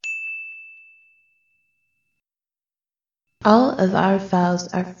All of our files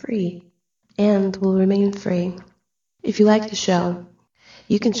are free and will remain free. If you like the show,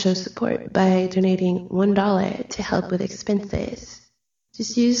 you can show support by donating $1 to help with expenses.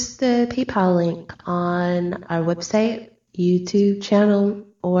 Just use the PayPal link on our website, YouTube channel,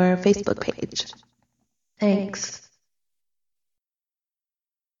 or Facebook page. Thanks.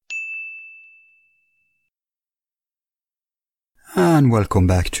 And welcome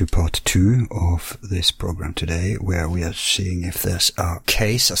back to part 2 of this program today, where we are seeing if there's a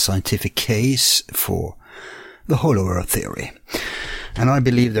scientific case for the hollow earth theory. And I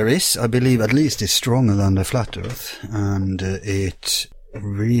believe there is. I believe at least it's stronger than the flat earth, and it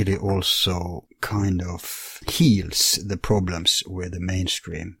really also kind of heals the problems with the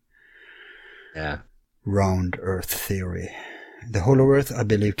mainstream round earth theory. The hollow earth, I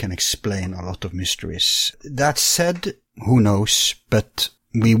believe, can explain a lot of mysteries. That said, who knows, but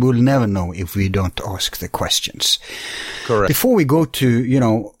we will never know if we don't ask the questions. Correct. Before we go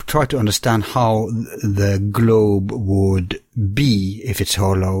to, try to understand how the globe would be if it's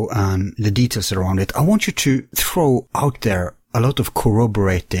hollow and the details around it, I want you to throw out there a lot of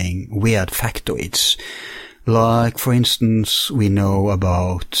corroborating weird factoids. Like, for instance, we know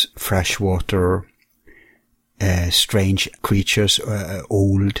about freshwater, strange creatures,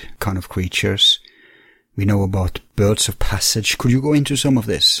 old kind of creatures. We know about birds of passage. Could you go into some of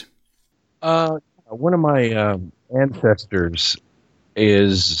this? One of my ancestors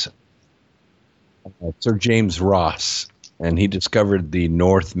is Sir James Ross, and he discovered the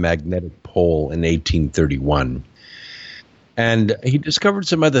North Magnetic Pole in 1831. And he discovered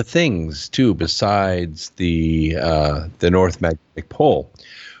some other things, too, besides the North Magnetic Pole.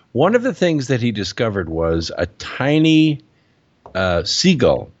 One of the things that he discovered was a tiny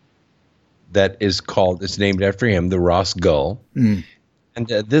seagull that is it's named after him, the Ross gull. Mm. And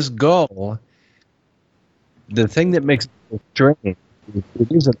this gull, the thing that makes it strange,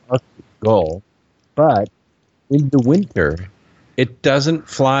 it is an ugly gull, but in the winter, it doesn't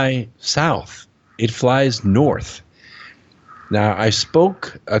fly south. It flies north. Now, I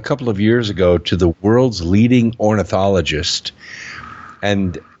spoke a couple of years ago to the world's leading ornithologist,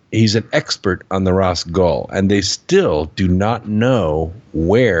 and he's an expert on the Ross gull, and they still do not know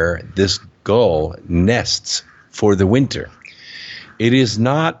where this gull nests for the winter. It is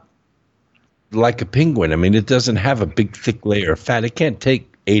not like a penguin. I mean, it doesn't have a big, thick layer of fat. It can't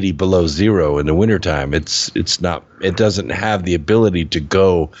take 80 below zero in the wintertime. It doesn't have the ability to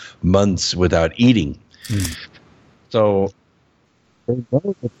go months without eating. Mm. So they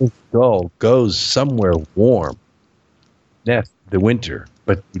know that this gull goes somewhere warm, nests the winter,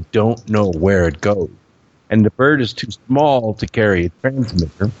 but we don't know where it goes. And the bird is too small to carry a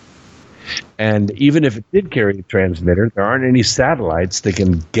transmitter. And even if it did carry a transmitter, there aren't any satellites that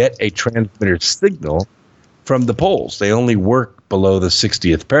can get a transmitter signal from the poles. They only work below the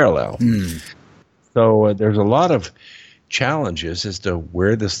 60th parallel. Mm. So there's a lot of challenges as to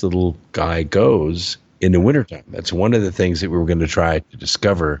where this little guy goes in the wintertime. That's one of the things that we were going to try to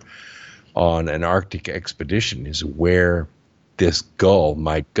discover on an Arctic expedition, is where this gull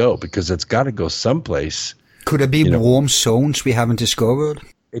might go, because it's got to go someplace. Could it be warm zones we haven't discovered?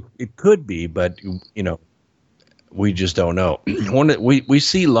 It could be, but we just don't know. We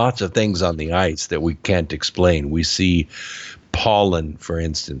see lots of things on the ice that we can't explain. We see pollen, for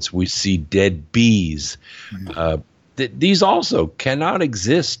instance. We see dead bees. These also cannot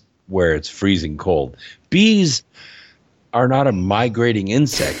exist where it's freezing cold. Bees are not a migrating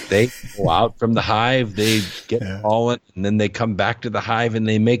insect. They go out from the hive, they get pollen, and then they come back to the hive and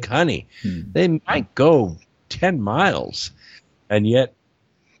they make honey. They might go 10 miles, and yet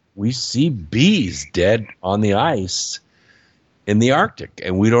we see bees dead on the ice in the Arctic,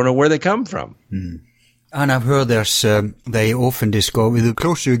 and we don't know where they come from. And I've heard they often discover, the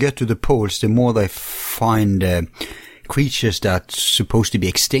closer you get to the poles, the more they find creatures that's supposed to be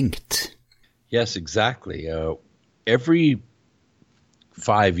extinct. Yes, exactly. Every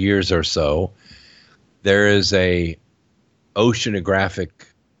 5 years or so, there is a oceanographic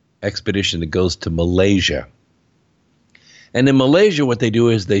expedition that goes to Malaysia. And in Malaysia, what they do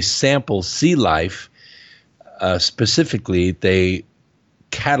is they sample sea life. Specifically, they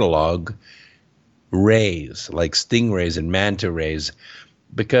catalog rays, like stingrays and manta rays,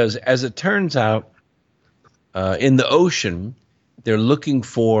 because as it turns out, in the ocean, they're looking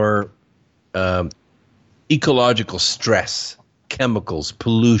for ecological stress, chemicals,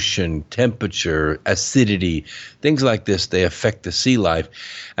 pollution, temperature, acidity, things like this. They affect the sea life.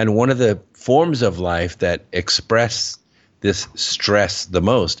 And one of the forms of life that express this stress the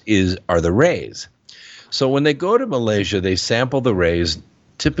most are the rays. So when they go to Malaysia, they sample the rays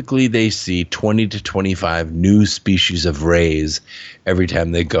typically they see 20 to 25 new species of rays every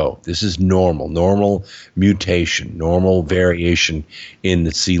time they go. This is normal mutation, normal variation in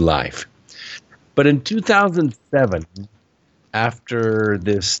the sea life. But in 2007, after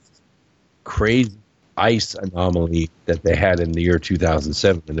this crazy ice anomaly that they had in the year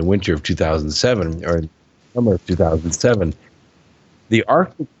 2007, in the winter of 2007, or in summer of 2007, the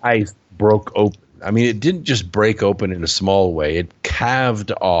Arctic ice broke open. I mean, it didn't just break open in a small way. It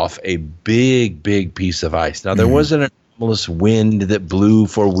calved off a big piece of ice. Now, there was an anomalous wind that blew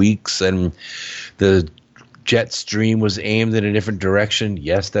for weeks, and the jet stream was aimed in a different direction.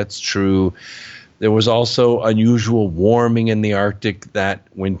 Yes, that's true. There was also unusual warming in the Arctic that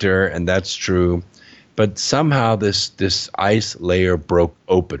winter, and that's true. But somehow this ice layer broke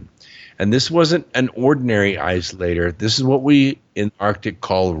open. And this wasn't an ordinary ice layer. This is what we in Arctic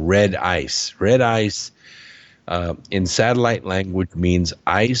call red ice. Red ice in satellite language means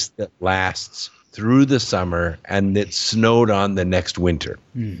ice that lasts through the summer and that snowed on the next winter.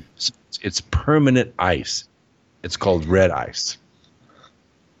 So it's permanent ice. It's called red ice.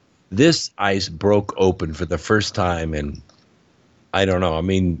 This ice broke open for the first time in, I don't know, I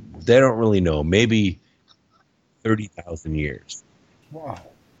mean, they don't really know, maybe 30,000 years. Wow.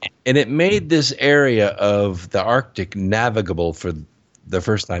 And it made this area of the Arctic navigable for the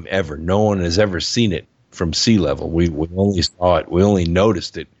first time ever. No one has ever seen it from sea level. We only saw it. We only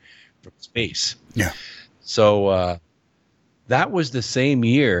noticed it from space. Yeah. So that was the same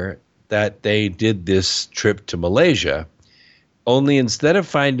year that they did this trip to Malaysia. Only instead of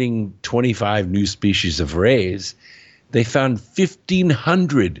finding 25 new species of rays, they found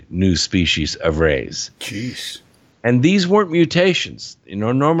 1,500 new species of rays. Jeez. And these weren't mutations.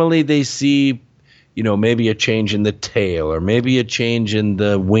 Normally they see, maybe a change in the tail or maybe a change in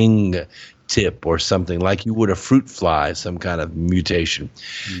the wing tip or something like you would a fruit fly, some kind of mutation.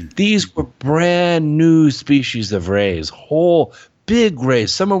 These were brand new species of rays, whole big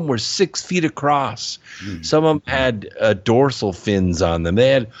rays. Some of them were 6 feet across. Some of them had dorsal fins on them. They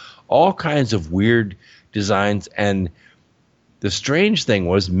had all kinds of weird designs. And the strange thing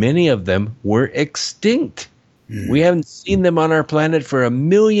was many of them were extinct. We haven't seen them on our planet for 1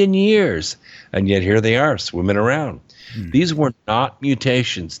 million years, and yet here they are swimming around. These were not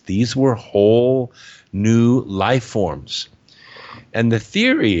mutations. These were whole new life forms. And the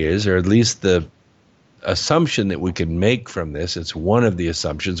theory is, or at least the assumption that we can make from this, it's one of the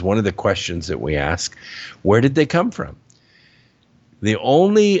assumptions, one of the questions that we ask, where did they come from? The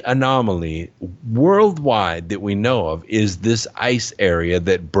only anomaly worldwide that we know of is this ice area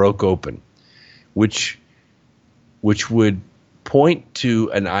that broke open, which would point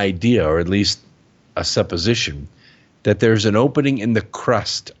to an idea, or at least a supposition, that there's an opening in the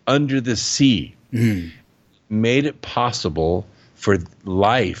crust under the sea. Made it possible for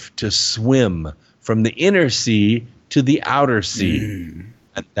life to swim from the inner sea to the outer sea.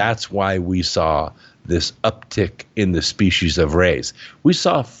 And that's why we saw this uptick in the species of rays. We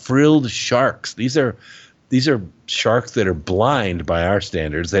saw frilled sharks. These are sharks that are blind by our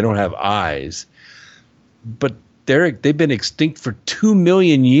standards. They don't have eyes. But they've been extinct for 2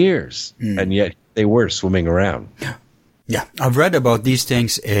 million years, and yet they were swimming around. Yeah, I've read about these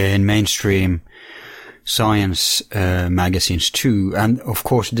things in mainstream science magazines too, and of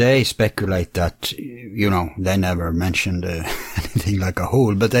course they speculate that, they never mentioned anything like a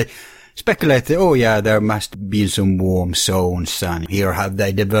hole, but they speculate that, there must be some warm zones, and here have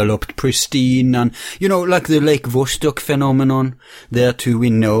they developed pristine, and, like the Lake Vostok phenomenon, there too we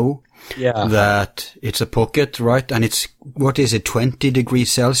know. Yeah. That it's a pocket, right? And it's, 20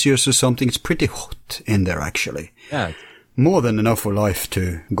 degrees Celsius or something? It's pretty hot in there, actually. Yeah. More than enough for life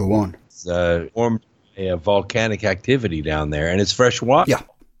to go on. It's formed a volcanic activity down there, and it's fresh water. Yeah.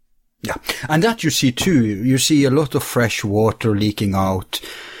 Yeah. And that you see too. You see a lot of fresh water leaking out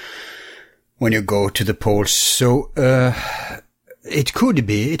when you go to the poles. So, it could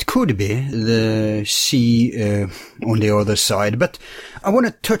be the sea on the other side, but I want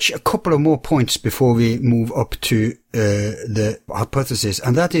to touch a couple of more points before we move up to the hypothesis,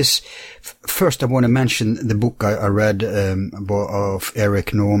 and that is, first I want to mention the book I read of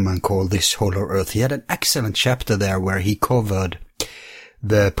Eric Norman called This Hollow Earth. He had an excellent chapter there where he covered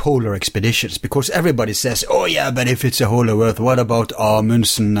the polar expeditions, because everybody says, oh yeah, but if it's a hollow earth, what about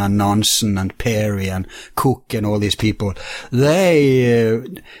Amundsen and Nansen and Peary and Cook and all these people? They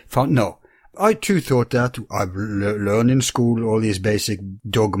found, no. I too thought that. I've learned in school all these basic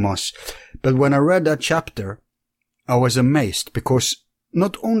dogmas. But when I read that chapter, I was amazed, because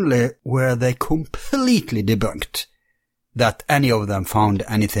not only were they completely debunked that any of them found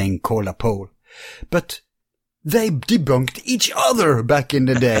anything called a pole, but they debunked each other back in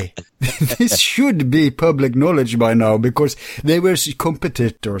the day. This should be public knowledge by now because they were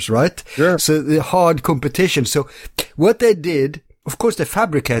competitors, right? Sure. So the hard competition. So what they did, of course, they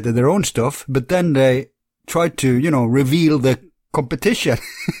fabricated their own stuff, but then they tried to, reveal the competition.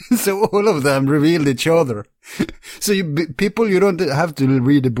 So all of them revealed each other. So people, you don't have to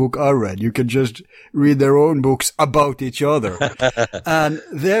read the book I read. You can just read their own books about each other. And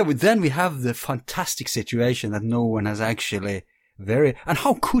then we have the fantastic situation that no one has actually and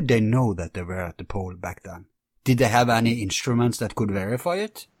how could they know that they were at the pole back then? Did they have any instruments that could verify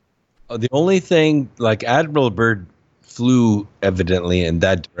it? The only thing, like Admiral Byrd flew evidently in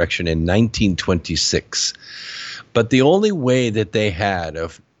that direction in 1926. But the only way that they had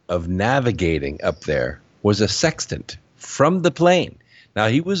of navigating up there was a sextant from the plane. Now,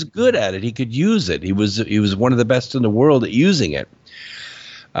 he was good at it. He could use it. He was one of the best in the world at using it.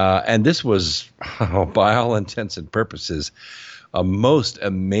 And this was, by all intents and purposes, a most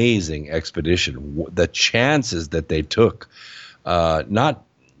amazing expedition. The chances that they took, not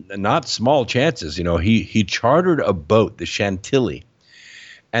small chances. He chartered a boat, the Chantilly,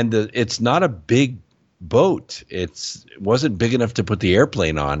 and it's not a big boat. It wasn't big enough to put the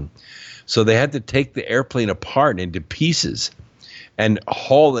airplane on. So they had to take the airplane apart into pieces and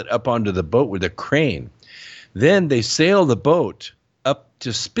haul it up onto the boat with a crane. Then they sail the boat up to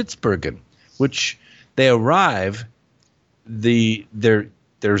Spitsbergen, which they arrive.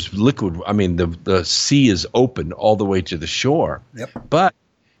 There's liquid. I mean, the sea is open all the way to the shore. Yep. But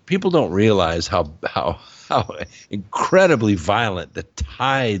people don't realize how incredibly violent the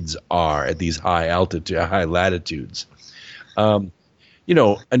tides are at these high latitudes.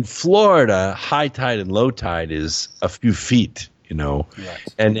 In Florida, high tide and low tide is a few feet, right.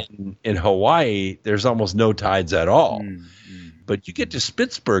 And in Hawaii, there's almost no tides at all. But you get to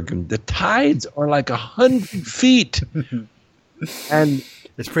Spitsbergen, the tides are like 100 feet. And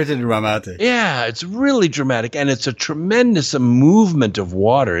it's pretty dramatic. Yeah, it's really dramatic. And it's a tremendous movement of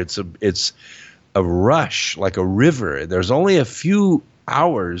water. It's a rush, like a river. There's only a few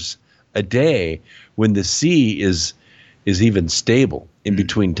hours a day when the sea is even stable in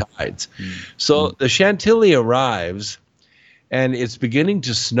between tides. So the Chantilly arrives, and it's beginning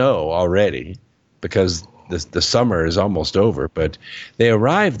to snow already because the summer is almost over. But they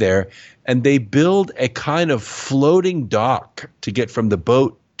arrive there, and they build a kind of floating dock to get from the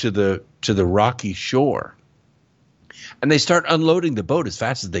boat to the rocky shore. And they start unloading the boat as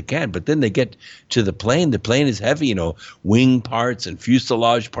fast as they can. But then they get to the plane. The plane is heavy, wing parts and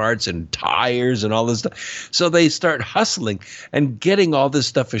fuselage parts and tires and all this stuff. So they start hustling and getting all this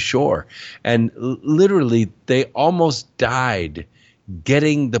stuff ashore. And literally, they almost died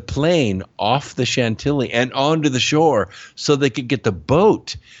getting the plane off the Chantilly and onto the shore so they could get the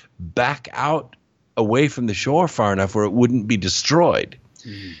boat back out away from the shore far enough where it wouldn't be destroyed.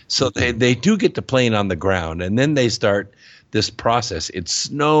 So they do get the plane on the ground, and then they start this process. It's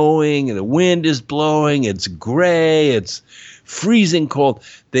snowing, and the wind is blowing. It's gray. It's freezing cold.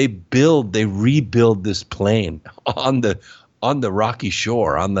 They rebuild this plane on the rocky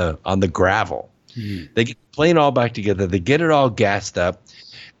shore, on the gravel. They get the plane all back together. They get it all gassed up,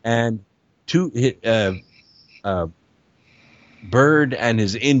 and Byrd and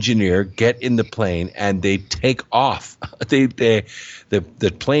his engineer get in the plane and they take off. The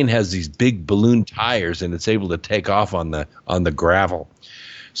plane has these big balloon tires and it's able to take off on the gravel.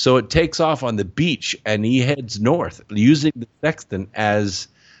 So it takes off on the beach and he heads north using the sextant as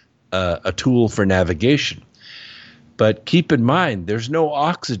a tool for navigation. But keep in mind, there's no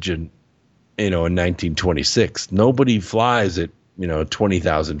oxygen, in 1926. Nobody flies at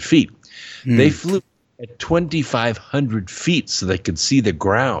 20,000 feet. They flew at 2,500 feet so they could see the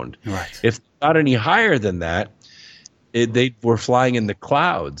ground. Right. If they got any higher than that, they were flying in the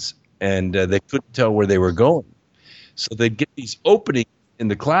clouds, and they couldn't tell where they were going. So they'd get these openings in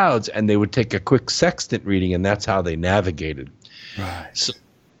the clouds, and they would take a quick sextant reading, and that's how they navigated. Right. So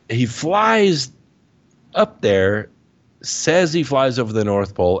he flies up there, says he flies over the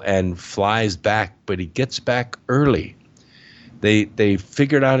North Pole, and flies back, but he gets back early. They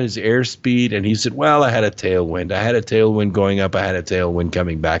figured out his airspeed, and he said, well, I had a tailwind. I had a tailwind going up. I had a tailwind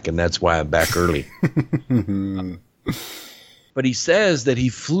coming back, and that's why I'm back early. But he says that he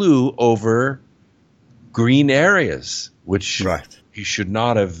flew over green areas, which he should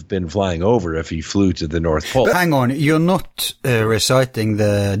not have been flying over if he flew to the North Pole. But hang on, you're not reciting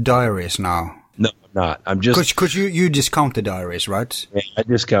the diaries now. No, I'm not. I'm just... Because you discount the diaries, right? Yeah, I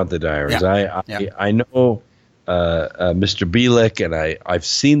discount the diaries. Yeah. I know... Mr. Bielik, and I've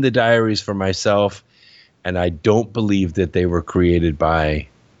seen the diaries for myself, and I don't believe that they were created by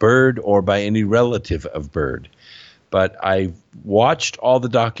Byrd or by any relative of Byrd. But I watched all the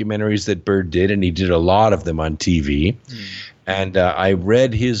documentaries that Byrd did, and he did a lot of them on TV. And I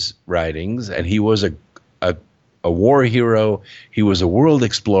read his writings, and he was a war hero. He was a world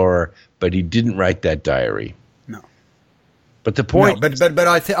explorer, but he didn't write that diary. No. But the point, no, but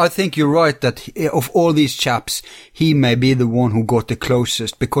I think you're right that of all these chaps, he may be the one who got the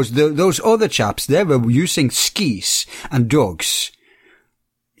closest, because those other chaps, they were using skis and dogs.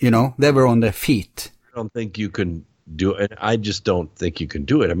 You know, they were on their feet. I don't think you can do it. I just don't think you can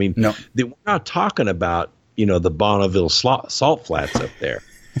do it. I mean, no. We're not talking about, the Bonneville salt flats up there.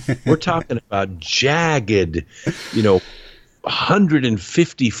 We're talking about jagged,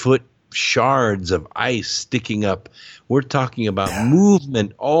 150-foot shards of ice sticking up. We're talking about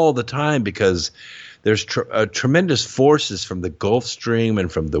movement all the time because there's tremendous forces from the Gulf Stream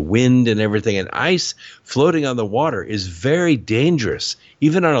and from the wind and everything. And ice floating on the water is very dangerous.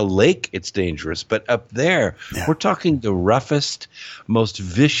 Even on a lake, it's dangerous. But up there, we're talking the roughest, most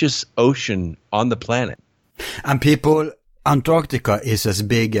vicious ocean on the planet. And people, Antarctica is as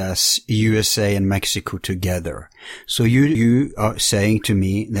big as USA and Mexico together. So you are saying to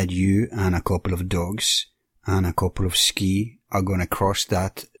me that you and a couple of dogs and a couple of ski are going to cross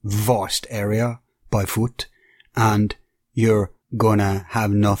that vast area by foot, and you're going to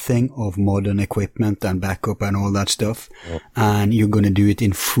have nothing of modern equipment and backup and all that stuff, and you're going to do it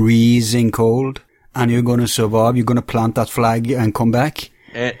in freezing cold, and you're going to survive, you're going to plant that flag and come back.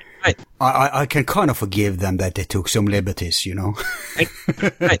 I can kind of forgive them that they took some liberties,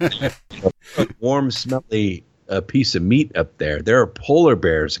 Warm, smelly piece of meat up there. There are polar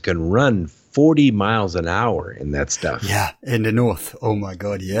bears that can run 40 miles an hour in that stuff. Yeah, in the north. Oh my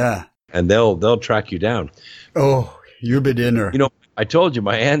God, yeah. And they'll track you down. Oh, you'll be dinner. I told you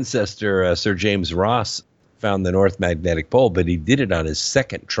my ancestor, Sir James Ross, found the North Magnetic Pole, but he did it on his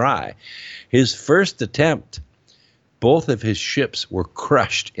second try. His first attempt, both of his ships were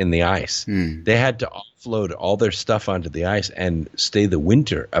crushed in the ice. They had to offload all their stuff onto the ice and stay the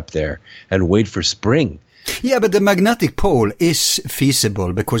winter up there and wait for spring. Yeah, but the magnetic pole is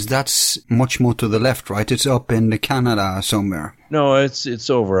feasible because that's much more to the left, right? It's up in Canada somewhere. No, it's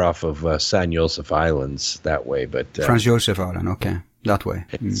over off of San Josef Islands that way, but Franz Josef Island, okay, that way.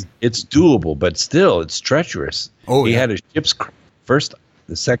 It's doable, but still, it's treacherous. Oh, he had his ships first,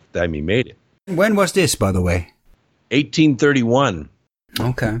 the second time he made it. When was this, by the way? 1831.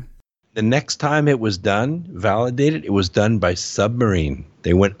 Okay. The next time it was done, validated, it was done by submarine.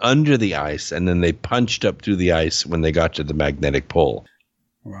 They went under the ice, and then they punched up through the ice when they got to the magnetic pole.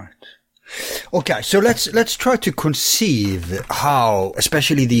 Right. Okay, so let's try to conceive how,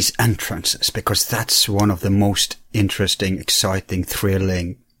 especially these entrances, because that's one of the most interesting, exciting,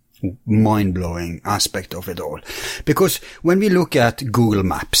 thrilling, mind-blowing aspect of it all. Because when we look at Google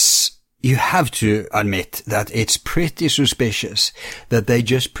Maps, you have to admit that it's pretty suspicious that they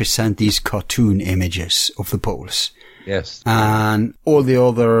just present these cartoon images of the poles. Yes. And all the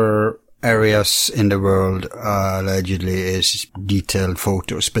other areas in the world allegedly is detailed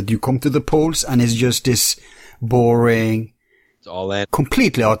photos. But you come to the poles and it's just this boring, it's all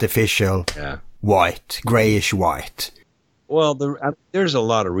completely artificial, white, grayish white. Well, there's a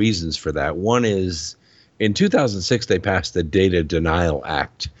lot of reasons for that. One is in 2006 they passed the Data Denial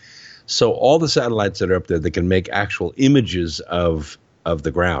Act. So all the satellites that are up there that can make actual images of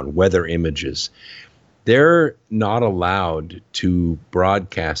the ground, weather images, they're not allowed to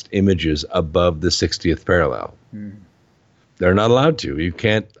broadcast images above the 60th parallel. They're not allowed to. You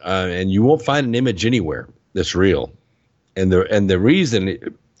can't, and you won't find an image anywhere that's real. And the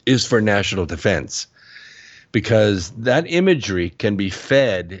reason is for national defense, because that imagery can be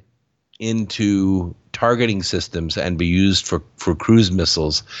fed into targeting systems and be used for cruise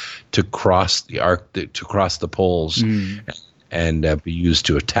missiles to cross the Arctic, to cross the poles, and be used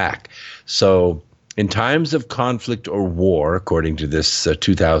to attack. So in times of conflict or war, according to this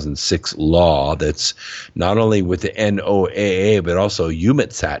 2006 law that's not only with the NOAA, but also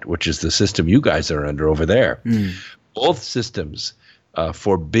EUMETSAT, which is the system you guys are under over there, both systems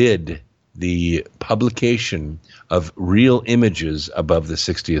forbid the publication of real images above the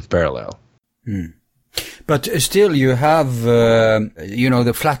 60th parallel. But still you have,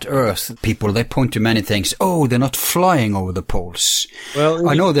 the flat earth people, they point to many things. Oh, they're not flying over the poles. Well,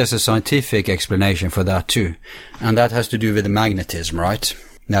 I know there's a scientific explanation for that too. And that has to do with the magnetism, right?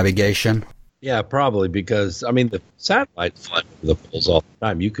 Navigation. Yeah, probably, because, the satellites fly over the poles all the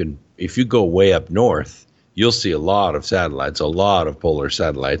time. If you go way up north, you'll see a lot of satellites, a lot of polar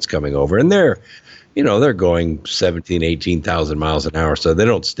satellites coming over. And they're going 17,000, 18,000 miles an hour, so they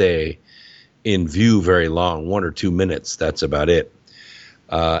don't stay in view very long, 1 or 2 minutes. That's about it.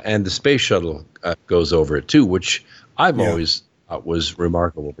 And the space shuttle goes over it too, which I've always thought was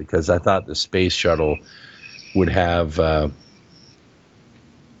remarkable, because I thought the space shuttle would have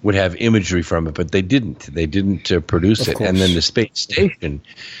imagery from it, but they didn't. They didn't produce it. And then the space station,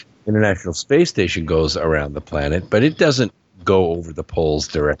 International Space Station, goes around the planet, but it doesn't go over the poles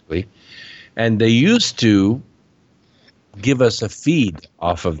directly. And they used to give us a feed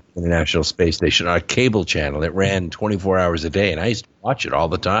off of the International Space Station, our cable channel. It ran 24 hours a day, and I used to watch it all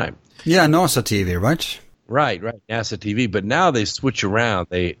the time. Yeah, NASA TV, right? Right, NASA TV. But now they switch around.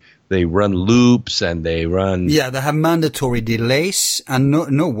 They run loops, and they run... Yeah, they have mandatory delays, and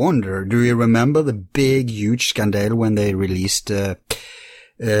no wonder. Do you remember the big, huge scandal when they released the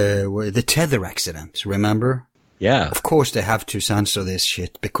tether accident, remember? Yeah. Of course they have to censor this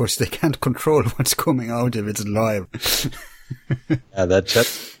shit, because they can't control what's coming out if it's live. Yeah,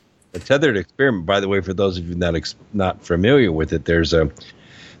 the tethered experiment, by the way, for those of you not familiar with it, there's a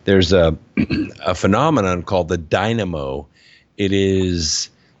phenomenon called the dynamo. It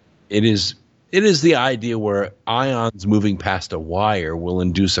is the idea where ions moving past a wire will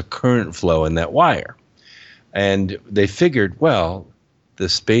induce a current flow in that wire. And they figured, well, the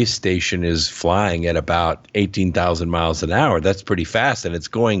space station is flying at about 18,000 miles an hour. That's pretty fast, and it's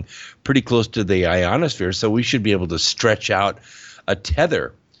going pretty close to the ionosphere, so we should be able to stretch out a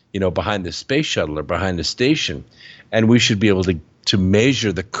tether, behind the space shuttle or behind the station, and we should be able to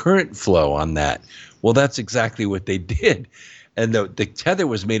measure the current flow on that. Well, that's exactly what they did. And the tether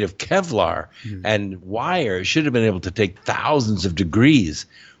was made of Kevlar and wire. It should have been able to take thousands of degrees.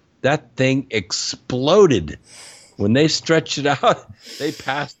 That thing exploded. When they stretched it out, they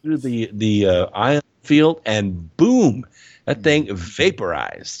passed through the ion field, and boom, that thing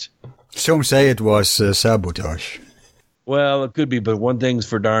vaporized. Some say it was sabotage. Well, it could be, but one thing's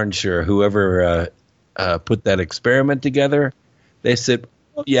for darn sure. Whoever put that experiment together, they said,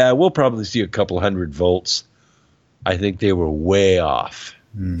 yeah, we'll probably see a couple 100 volts. I think they were way off.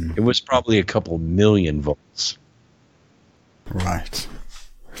 It was probably a couple million volts. Right.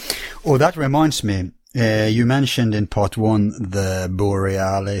 Oh, that reminds me. You mentioned in part 1 the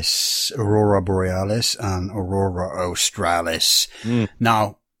Aurora Borealis and Aurora Australis.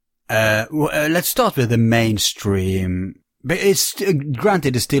 Now, let's start with the mainstream. But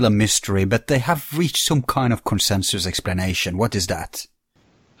granted, it's still a mystery, but they have reached some kind of consensus explanation. What is that?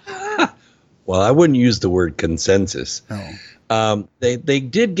 Well, I wouldn't use the word consensus. Oh. They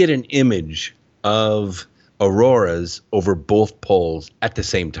did get an image of auroras over both poles at the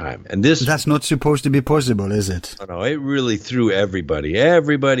same time. And that's not supposed to be possible, is it? No, it really threw everybody.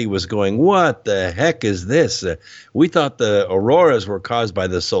 Everybody was going, what the heck is this? We thought the auroras were caused by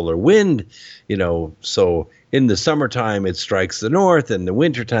the solar wind, so in the summertime it strikes the north, and the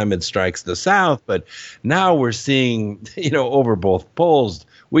wintertime it strikes the south. But now we're seeing, over both poles.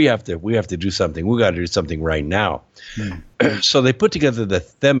 We have to do something. We got to do something right now. So they put together the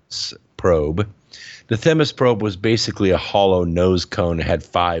Themis probe. The Themis probe was basically a hollow nose cone. It had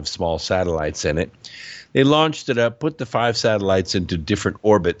 5 small satellites in it. They launched it up, put the 5 satellites into different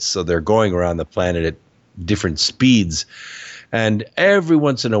orbits, so they're going around the planet at different speeds. And every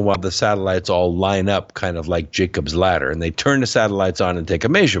once in a while, the satellites all line up kind of like Jacob's ladder, and they turn the satellites on and take a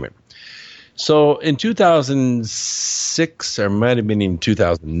measurement. So in 2006, or might have been in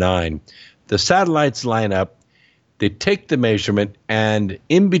 2009, the satellites line up. They take the measurement, and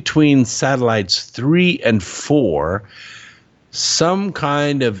in between satellites 3 and 4, some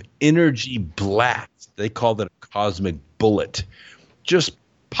kind of energy blast, they called it a cosmic bullet, just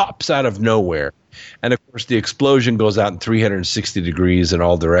pops out of nowhere. And, of course, the explosion goes out in 360 degrees in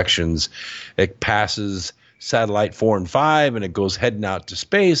all directions. It passes satellite 4 and 5, and it goes heading out to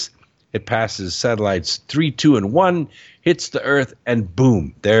space. It passes satellites 3, 2, and 1, hits the Earth, and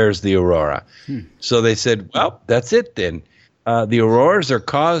boom, there's the aurora. So they said, well, that's it then. The auroras are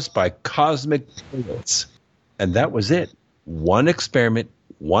caused by cosmic bullets. And that was it. One experiment,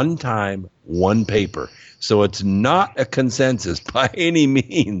 one time, one paper. So it's not a consensus by any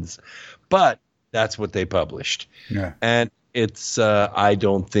means, but that's what they published. Yeah. And it's, I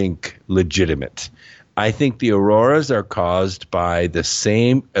don't think, legitimate. I think the auroras are caused by the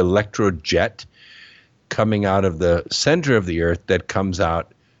same electrojet coming out of the center of the Earth that comes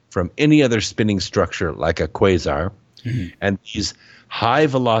out from any other spinning structure like a quasar. And these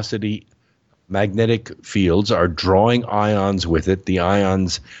high-velocity magnetic fields are drawing ions with it. The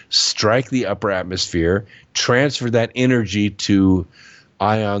ions strike the upper atmosphere, transfer that energy to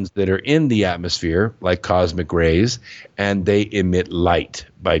ions that are in the atmosphere, like cosmic rays, and they emit light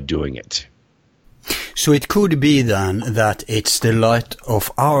by doing it. So it could be then that it's the light of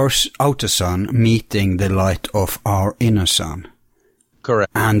our outer sun meeting the light of our inner sun.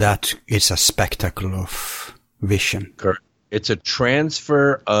 Correct. And that it's a spectacle of vision. Correct. It's a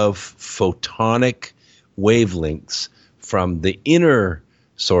transfer of photonic wavelengths from the inner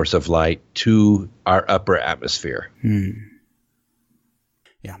source of light to our upper atmosphere.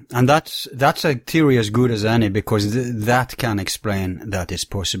 Yeah, and that's a theory as good as any, because that can explain that it's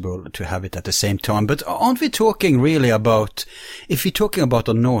possible to have it at the same time. But aren't we talking really about, if we're talking about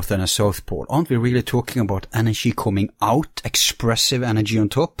a north and a south pole, aren't we really talking about energy coming out, expressive energy on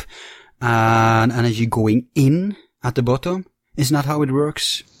top, and energy going in at the bottom? Isn't that how it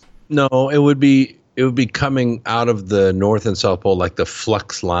works? No, it would be coming out of the north and south pole like the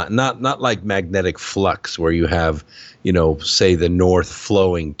flux line, not like magnetic flux where you have, say the north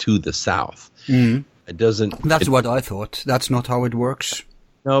flowing to the south. It doesn't. That's what I thought. That's not how it works.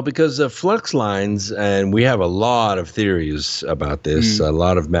 No, because the flux lines, and we have a lot of theories about this, a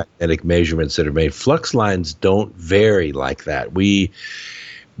lot of magnetic measurements that are made. Flux lines don't vary like that.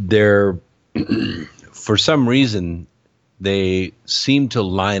 They're for some reason, they seem to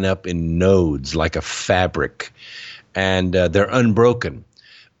line up in nodes like a fabric, and they're unbroken.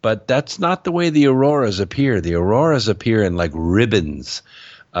 But that's not the way the auroras appear. The auroras appear in like ribbons,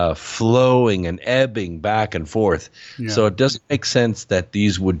 flowing and ebbing back and forth. Yeah. So it doesn't make sense that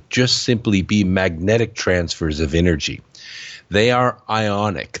these would just simply be magnetic transfers of energy. They are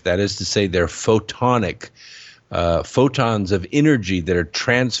ionic. That is to say, they're photonic, photons of energy that are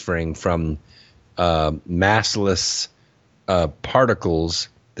transferring from massless particles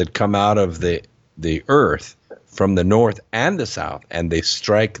that come out of the Earth from the north and the south, and they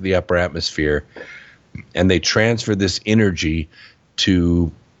strike the upper atmosphere, and they transfer this energy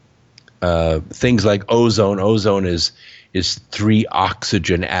to things like ozone. Ozone is 3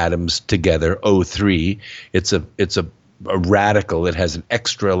 oxygen atoms together, O3. It's a radical. It has an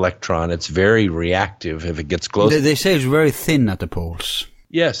extra electron. It's very reactive if it gets close. They say it's very thin at the poles.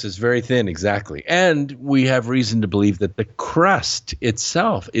 Yes, it's very thin, exactly. And we have reason to believe that the crust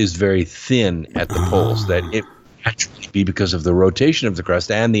itself is very thin at the poles, that it naturally be because of the rotation of the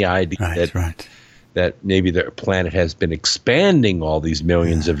crust and the idea that maybe the planet has been expanding all these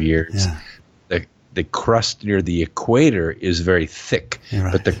millions of years. Yeah. The crust near the equator is very thick,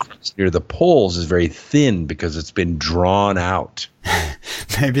 but the crust near the poles is very thin because it's been drawn out.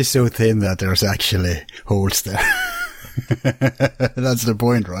 Maybe so thin that there's actually holes there. That's the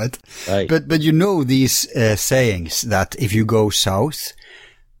point, right? But these sayings that if you go south,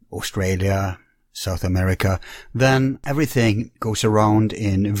 Australia, South America, then everything goes around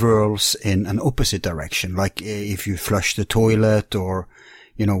in whirls in an opposite direction. Like if you flush the toilet, or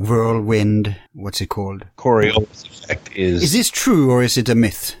whirlwind. What's it called? Coriolis effect is. Is this true or is it a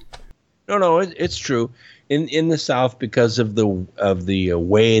myth? No, it's true. In the south, because of the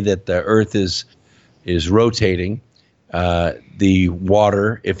way that the Earth is rotating. The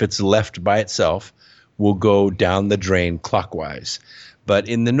water, if it's left by itself, will go down the drain clockwise. But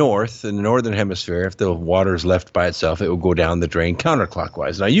in the northern hemisphere, if the water is left by itself, it will go down the drain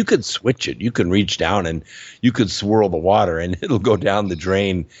counterclockwise. Now, you could switch it. You can reach down and you could swirl the water and it'll go down the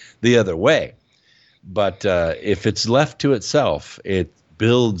drain the other way. But if it's left to itself, it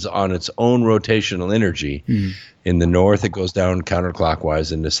builds on its own rotational energy. In the north, it goes down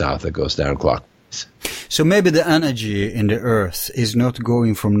counterclockwise. In the south, it goes down clockwise. So maybe the energy in the Earth is not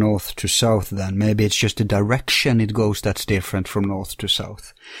going from north to south then. Maybe it's just the direction it goes that's different from north to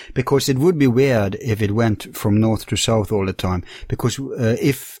south. Because it would be weird if it went from north to south all the time. Because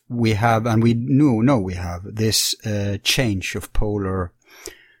if we have, and we know we have, this change of polar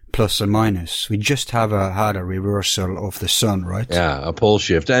plus and minus, we just have had a reversal of the sun, right? Yeah, a pole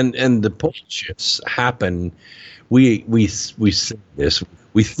shift. And the pole shifts happen, we say this,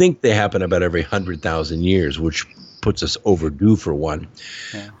 we think they happen about every 100,000 years, which puts us overdue for one.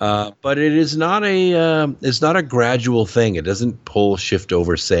 Yeah. But it is not it's not a gradual thing. It doesn't pole shift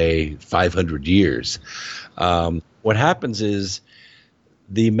over, say, 500 years. What happens is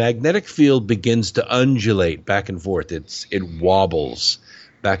the magnetic field begins to undulate back and forth. It wobbles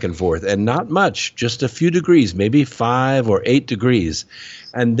back and forth, and not much, just a few degrees, maybe 5 or 8 degrees.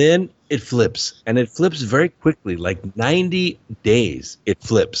 And then it flips, and it flips very quickly, like 90 days it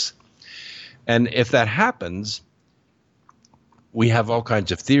flips. And if that happens, we have all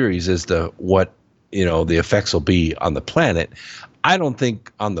kinds of theories as to what, the effects will be on the planet. I don't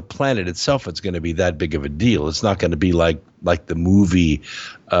think on the planet itself it's going to be that big of a deal. It's not going to be like the movie,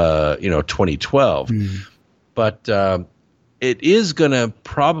 2012. But it is going to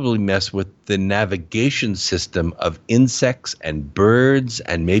probably mess with the navigation system of insects and birds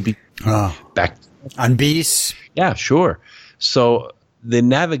and maybe and bees. Yeah, sure. So the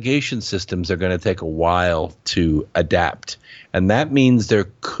navigation systems are going to take a while to adapt. And that means there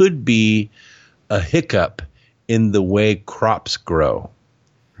could be a hiccup in the way crops grow.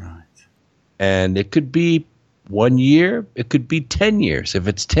 Right. And it could be 1 year, it could be 10 years. If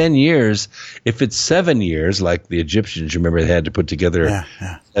it's 10 years, if it's 7 years, like the Egyptians, remember they had to put together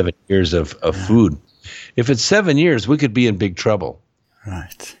 7 years of food. If it's 7 years, we could be in big trouble.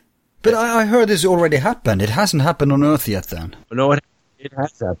 Right. But I heard this already happened. It hasn't happened on Earth yet then. No, it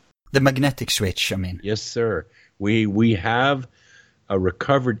has happened. The magnetic switch, I mean. Yes, sir. We have a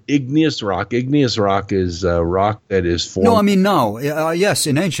recovered igneous rock. Igneous rock is a rock that is formed. No, I mean now. Yes,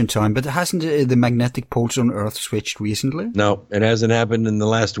 in ancient time. But hasn't the magnetic poles on Earth switched recently? No, it hasn't happened in the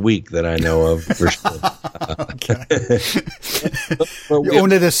last week that I know of, for sure. Okay.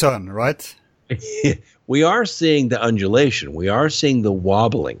 Only the sun, right? We are seeing the undulation. We are seeing the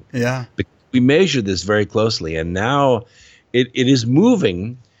wobbling. Yeah. We measure this very closely, and now it is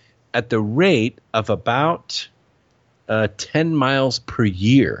moving at the rate of about 10 miles per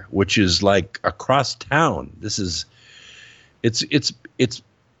year, which is like across town. It's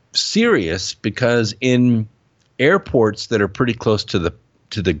serious because in airports that are pretty close to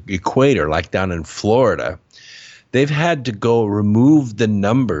the equator, like down in Florida, they've had to go remove the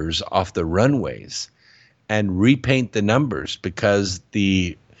numbers off the runways and repaint the numbers because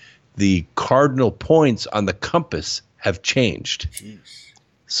the cardinal points on the compass have changed. Jeez.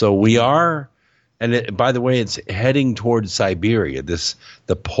 So we are, and by the way, it's heading towards Siberia.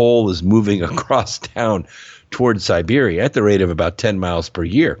 The pole is moving across town towards Siberia at the rate of about 10 miles per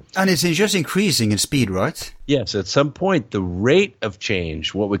year. And it's just increasing in speed, right? Yes, at some point, the rate of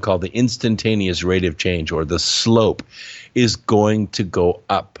change, what we call the instantaneous rate of change or the slope, is going to go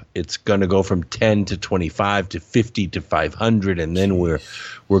up. It's going to go from 10 to 25 to 50 to 500, and then we're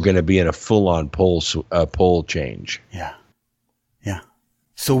going to be in a full-on pole change. Yeah. Yeah.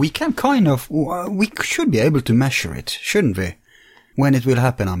 So we can we should be able to measure it, shouldn't we? When it will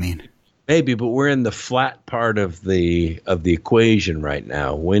happen, I mean. Maybe, but we're in the flat part of the equation right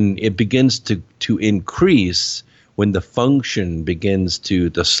now. When it begins to increase, when the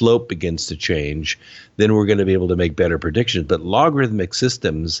the slope begins to change, then we're going to be able to make better predictions. But logarithmic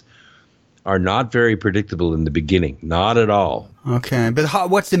systems are not very predictable in the beginning, not at all. Okay, but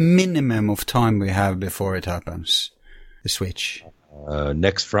what's the minimum of time we have before it happens, the switch?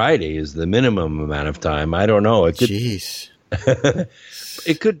 Next Friday is the minimum amount of time. I don't know. Jeez.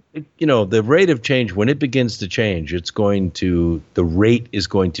 It could, the rate of change, when it begins to change, the rate is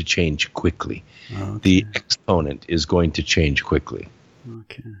going to change quickly. Okay. The exponent is going to change quickly.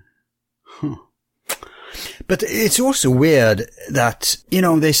 Okay. Huh. But it's also weird that,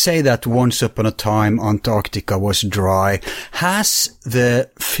 they say that once upon a time Antarctica was dry. Has the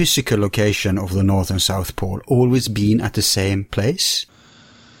physical location of the North and South Pole always been at the same place?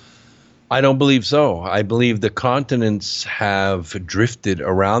 I don't believe so. I believe the continents have drifted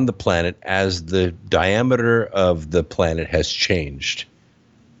around the planet as the diameter of the planet has changed.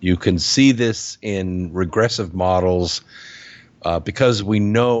 You can see this in regressive models because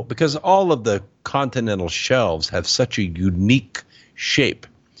all of the continental shelves have such a unique shape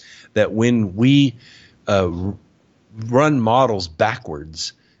that when we run models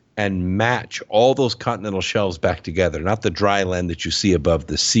backwards and match all those continental shelves back together, not the dry land that you see above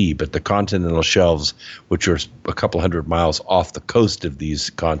the sea, but the continental shelves, which are a couple hundred miles off the coast of these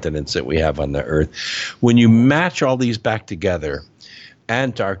continents that we have on the Earth. When you match all these back together,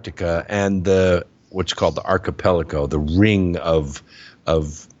 Antarctica and what's called the archipelago, the ring of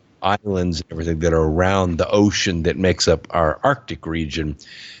islands and everything that are around the ocean that makes up our Arctic region,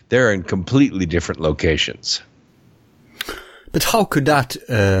 they're in completely different locations. But how could that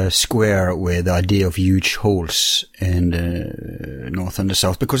square with the idea of huge holes in the north and the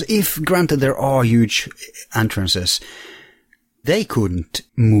south? Because if, granted, there are huge entrances, they couldn't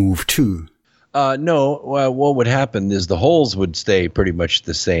move too. No, what would happen is the holes would stay pretty much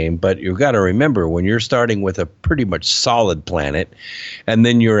the same, but you've got to remember when you're starting with a pretty much solid planet and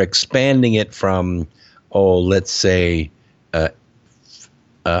then you're expanding it from, let's say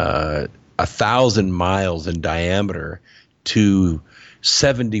 1,000 miles in diameter to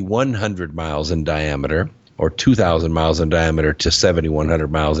 7,100 miles in diameter, or 2,000 miles in diameter to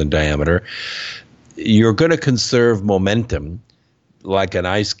 7,100 miles in diameter, you're going to conserve momentum like an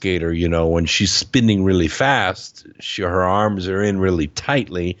ice skater. When she's spinning really fast, her arms are in really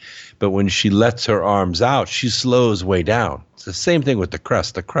tightly, but when she lets her arms out, she slows way down. It's the same thing with the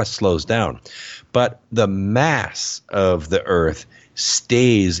crust. The crust slows down. But the mass of the Earth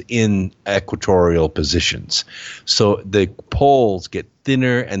stays in equatorial positions. So the poles get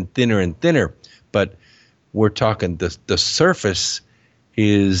thinner and thinner and thinner, but we're talking the surface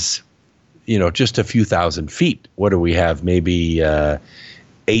is, just a few thousand feet. What do we have? Maybe 8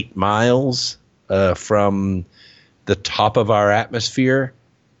 miles from the top of our atmosphere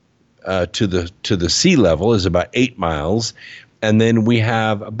to the sea level is about 8 miles, and then we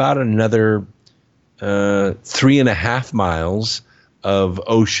have about another 3.5 miles of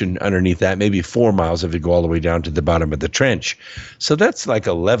ocean underneath that, maybe 4 miles if you go all the way down to the bottom of the trench. So that's like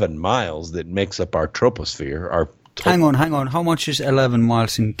 11 miles that makes up our troposphere. Hang on. How much is 11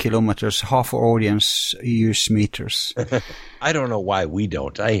 miles in kilometers? Half our audience use meters. I don't know why we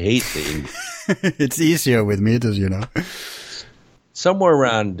don't. I hate the It's easier with meters, Somewhere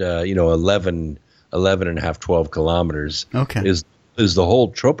around, 11 and a half, 12 kilometers is the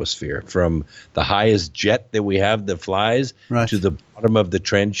whole troposphere, from the highest jet that we have that flies to the bottom of the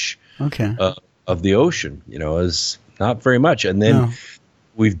trench of the ocean, is not very much. And then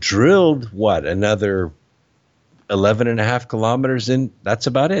we've drilled, another 11 and a half kilometers in. That's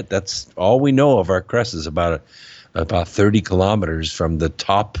about it. That's all we know of our crust is about 30 kilometers from the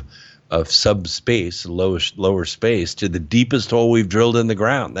top of subspace, lower space, to the deepest hole we've drilled in the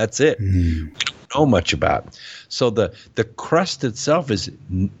ground. That's it. We don't know much about. So the crust itself is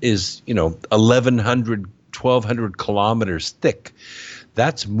 1,100, 1,200 kilometers thick.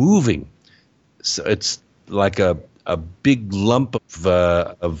 That's moving. So it's like a big lump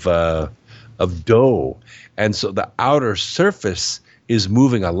of dough, and so the outer surface is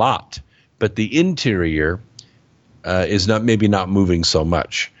moving a lot, but the interior is not moving so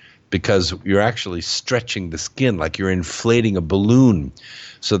much, because you're actually stretching the skin like you're inflating a balloon.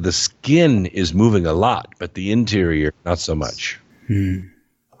 So the skin is moving a lot, but the interior, not so much.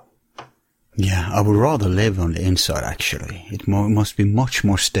 Yeah, I would rather live on the inside, actually. It must be much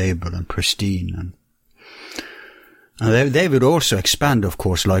more stable and pristine. And they would also expand, of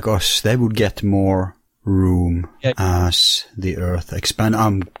course, like us. They would get more room as the Earth expand.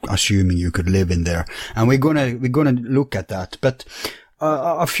 I'm assuming you could live in there. And we're gonna look at that. But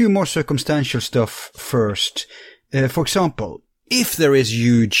a few more circumstantial stuff first. For example, if there is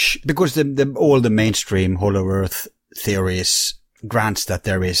huge, because all the mainstream hollow Earth theories grants that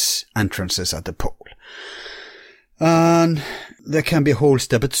there is entrances at the pole, and there can be holes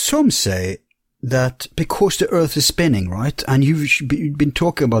there, but some say that because the Earth is spinning, right? And you've been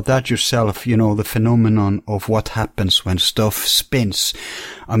talking about that yourself, the phenomenon of what happens when stuff spins.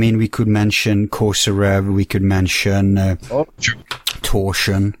 I mean, we could mention Kosarev, we could mention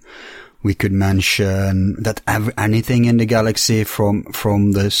torsion, we could mention that anything in the galaxy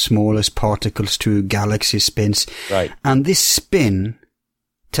from the smallest particles to galaxy spins. Right. And this spin,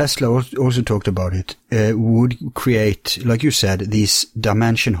 Tesla also talked about it, would create, like you said, these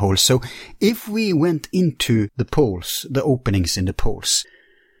dimension holes. So if we went into the poles, the openings in the poles,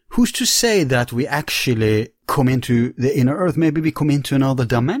 who's to say that we actually come into the inner Earth? Maybe we come into another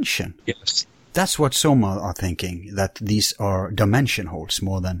dimension. Yes. That's what some are thinking, that these are dimension holes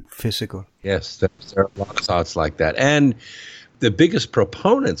more than physical. Yes, there are a lot of thoughts like that. And the biggest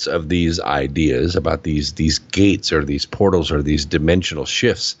proponents of these ideas about these gates or these portals or these dimensional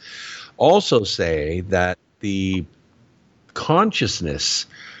shifts also say that the consciousness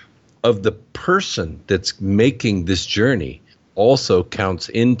of the person that's making this journey also counts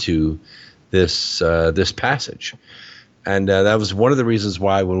into this passage. And that was one of the reasons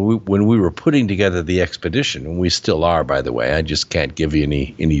why when we were putting together the expedition, and we still are, by the way, I just can't give you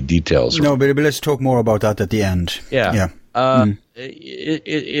any details. No, but let's talk more about that at the end. Yeah.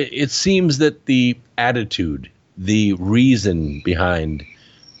 It seems that the attitude, the reason behind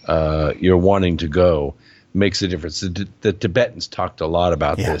your wanting to go makes a difference. The Tibetans talked a lot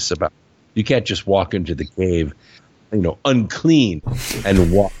about this, about you can't just walk into the cave, unclean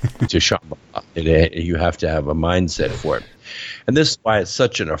and walk to Shambhala. You have to have a mindset for it. And this is why it's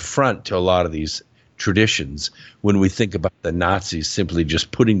such an affront to a lot of these traditions when we think about the Nazis simply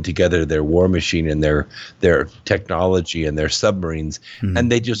just putting together their war machine and their technology and their submarines,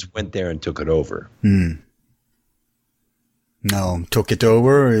 and they just went there and took it over. No, took it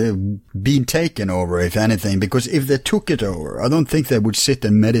over, been taken over, if anything, because if they took it over, I don't think they would sit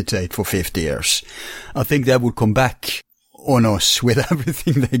and meditate for 50 years. I think they would come back on us with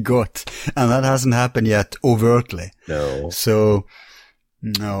everything they got, and that hasn't happened yet overtly. No. So,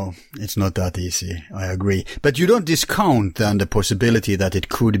 no, it's not that easy. I agree. But you don't discount then the possibility that it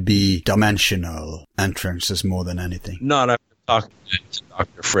could be dimensional entrances more than anything. Not after talking to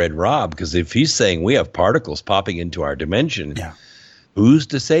Dr. Fred Robb, because if he's saying we have particles popping into our dimension, who's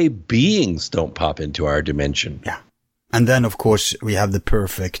to say beings don't pop into our dimension? Yeah. And then, of course, we have the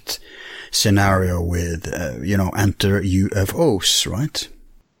perfect scenario with, enter UFOs, right?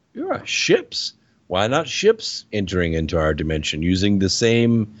 Ships. Why not ships entering into our dimension using the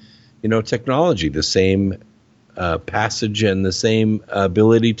same, technology, the same passage and the same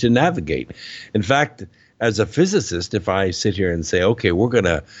ability to navigate? In fact, as a physicist, if I sit here and say, okay, we're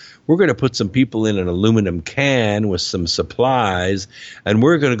gonna put some people in an aluminum can with some supplies, and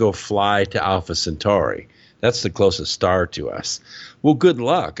we're gonna go fly to Alpha Centauri. That's the closest star to us. Well, good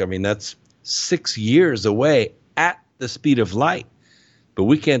luck. I mean, that's 6 years away at the speed of light. But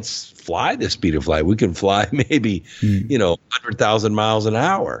we can't fly the speed of light. We can fly maybe, 100,000 miles an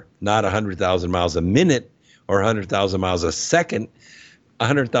hour, not 100,000 miles a minute or 100,000 miles a second,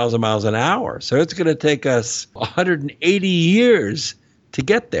 100,000 miles an hour. So it's going to take us 180 years to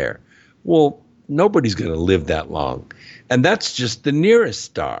get there. Well, nobody's going to live that long. And that's just the nearest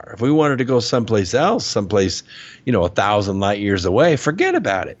star. If we wanted to go someplace else, someplace, 1,000 light years away, forget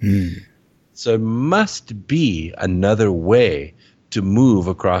about it. So it must be another way to move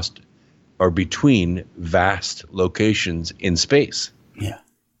across or between vast locations in space. Yeah.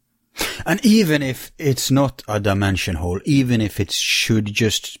 And even if it's not a dimension hole, even if it should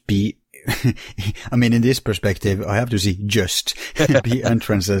just be, I mean, in this perspective, I have to see just be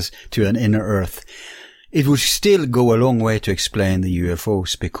entrances to an inner Earth, it would still go a long way to explain the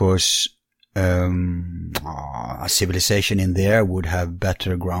UFOs, because a civilization in there would have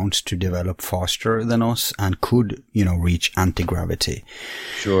better grounds to develop faster than us and could, reach anti-gravity.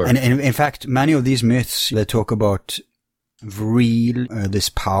 Sure. And in fact, many of these myths, they talk about real, this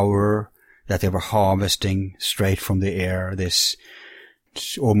power that they were harvesting straight from the air, this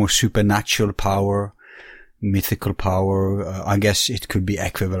almost supernatural power, mythical power. I guess it could be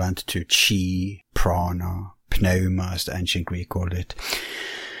equivalent to chi, prana, pneuma, as the ancient Greek called it.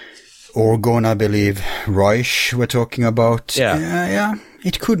 Orgon, I believe, Reich we're talking about. Yeah.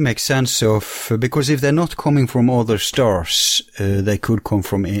 It could make sense because if they're not coming from other stars, they could come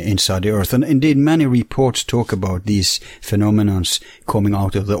from inside the Earth. And indeed, many reports talk about these phenomena coming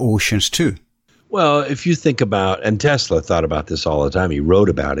out of the oceans too. Well, if you think about, and Tesla thought about this all the time, he wrote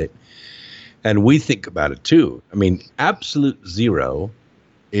about it, and we think about it too. I mean, absolute zero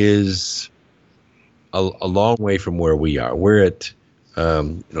is a long way from where we are. We're at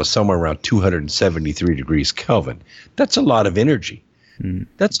somewhere around 273 degrees Kelvin. That's a lot of energy.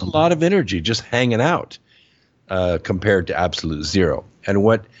 That's a lot of energy just hanging out compared to absolute zero. And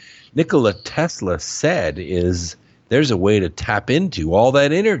what Nikola Tesla said is there's a way to tap into all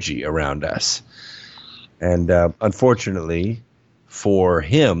that energy around us. And unfortunately for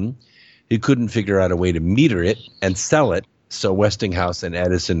him, he couldn't figure out a way to meter it and sell it. So Westinghouse and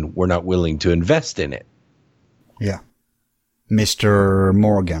Edison were not willing to invest in it. Yeah. Mr.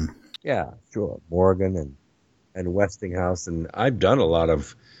 Morgan. Yeah, sure. Morgan and Westinghouse. And I've done a lot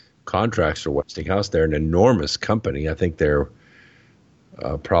of contracts for Westinghouse. They're an enormous company. I think they're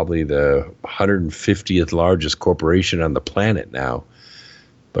probably the 150th largest corporation on the planet now.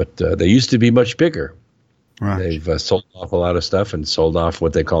 But they used to be much bigger. Right. They've sold off a lot of stuff and sold off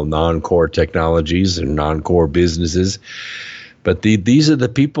what they call non-core technologies and non-core businesses. But these are the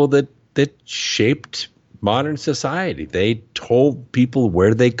people that shaped modern society. They told people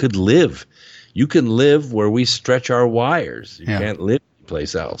where they could live. You can live where we stretch our wires. You can't live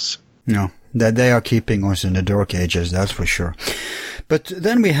anyplace else. No, that they are keeping us in the dark ages, that's for sure. But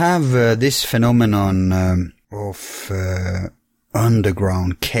then we have this phenomenon of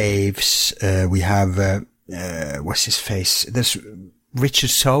underground caves. We have, what's his face? There's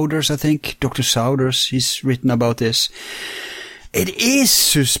Richard Souders, I think. Dr. Souders, he's written about this. It is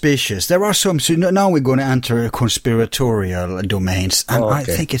suspicious. There are some, so now we're going to enter conspiratorial domains, and I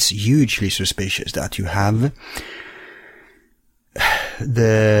think it's hugely suspicious that you have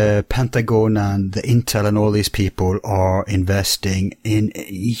the Pentagon and the Intel and all these people are investing in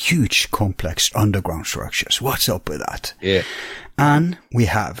huge complex underground structures. What's up with that? Yeah. And we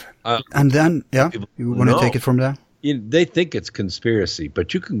have. And then, you want to take it from there? They think it's conspiracy,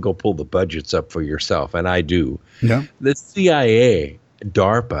 but you can go pull the budgets up for yourself, and I do. Yeah. The CIA,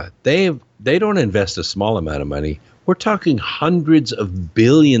 DARPA, they don't invest a small amount of money. We're talking hundreds of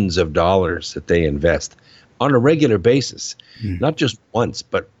billions of dollars that they invest on a regular basis, not just once,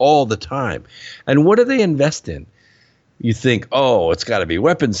 but all the time. And what do they invest in? You think, it's got to be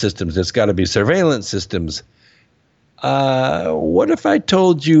weapon systems, it's got to be surveillance systems. What if I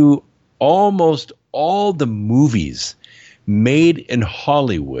told you almost all the movies made in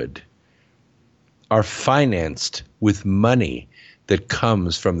Hollywood are financed with money that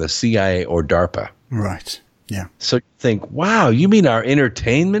comes from the CIA or DARPA? Right. Yeah. So you think, wow, you mean our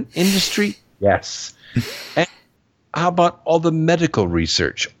entertainment industry? Yes. And how about all the medical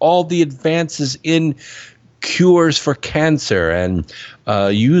research, all the advances in cures for cancer and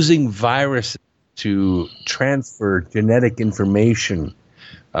using viruses to transfer genetic information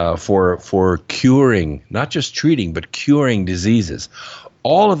for curing, not just treating, but curing diseases.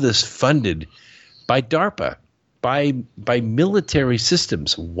 All of this funded by DARPA, by military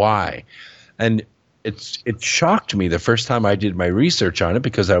systems. Why? And it shocked me the first time I did my research on it,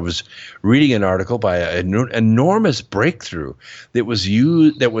 because I was reading an article by an enormous breakthrough that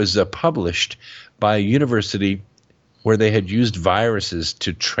was published by a university where they had used viruses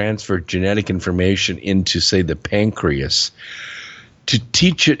to transfer genetic information into, say, the pancreas, to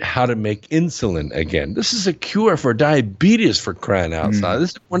teach it how to make insulin again. This is a cure for diabetes, for crying out loud.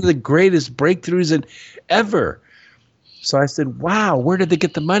 This is one of the greatest breakthroughs ever. So I said, wow, where did they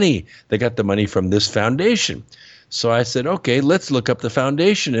get the money? They got the money from this foundation. So I said, okay, let's look up the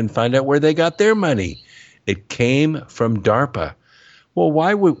foundation and find out where they got their money. It came from DARPA. Well,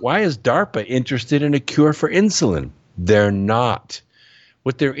 why is DARPA interested in a cure for insulin? They're not.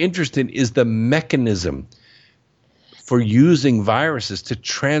 What they're interested in is the mechanism for using viruses to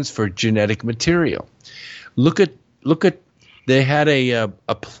transfer genetic material. Look at they had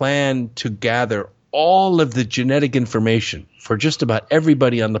a plan to gather all of the genetic information for just about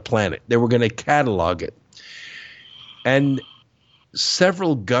everybody on the planet. They were going to catalog it. And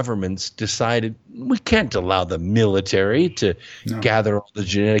several governments decided we can't allow the military to gather all the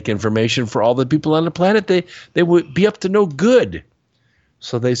genetic information for all the people on the planet. They would be up to no good.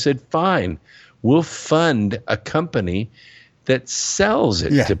 So they said, fine, we'll fund a company that sells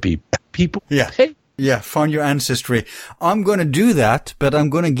it to people. People pay. Yeah, find your ancestry. I'm going to do that, but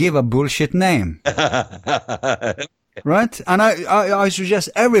I'm going to give a bullshit name. Right? And I suggest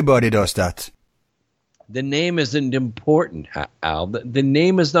everybody does that. The name isn't important, Al. The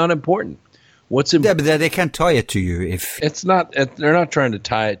name is not important. What's important? Yeah, but they can't tie it to you if it's not. They're not trying to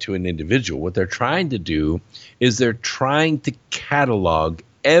tie it to an individual. What they're trying to do is they're trying to catalog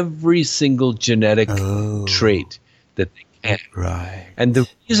every single genetic trait that they can. Right. And the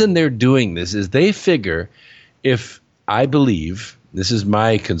reason they're doing this is they figure, I believe, this is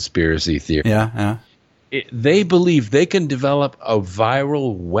my conspiracy theory. Yeah. They believe they can develop a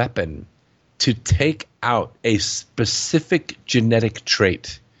viral weapon to take out a specific genetic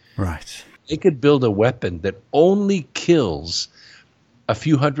trait. Right. They could build a weapon that only kills a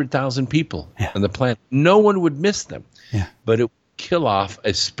few 100,000 people on the planet. No one would miss them. Yeah. But it would kill off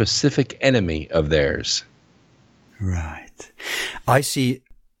a specific enemy of theirs. Right. I see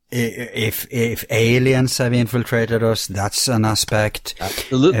if aliens have infiltrated us, that's an aspect.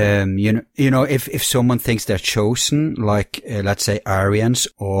 Absolutely. If someone thinks they're chosen, like let's say Aryans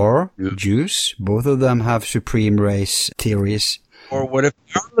or Jews, both of them have supreme race theories. Or what if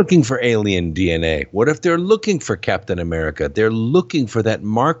they're looking for alien DNA? What if they're looking for Captain America? They're looking for that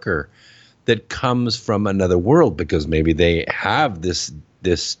marker that comes from another world, because maybe they have this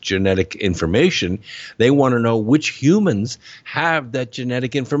genetic information. They want to know which humans have that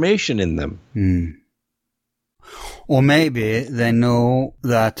genetic information in them. Or maybe they know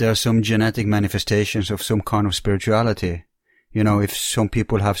that there are some genetic manifestations of some kind of spirituality. If some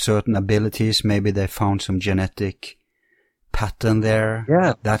people have certain abilities, maybe they found some genetic pattern there.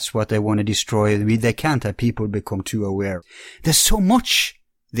 Yeah. That's what they want to destroy. They can't have people become too aware. There's so much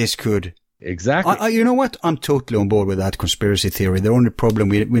this could. Exactly. You know what? I'm totally on board with that conspiracy theory. The only problem,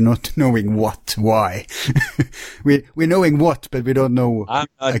 we're not knowing why. we're knowing what, but we don't know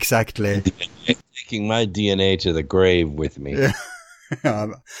exactly. I'm taking my DNA to the grave with me.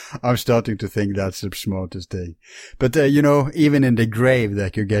 I'm starting to think that's the smartest thing. But, even in the grave, they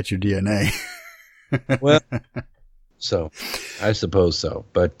could get your DNA. Well, so I suppose so.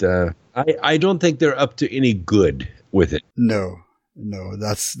 But I don't think they're up to any good with it. No,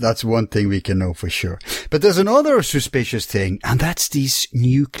 that's one thing we can know for sure. But there's another suspicious thing, and that's these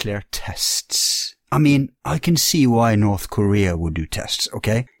nuclear tests. I mean, I can see why North Korea would do tests,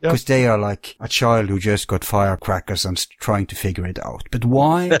 okay? Because they are like a child who just got firecrackers and trying to figure it out. But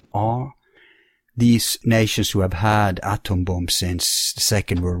why are these nations who have had atom bombs since the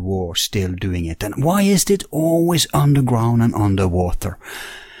Second World War still doing it? And why is it always underground and underwater?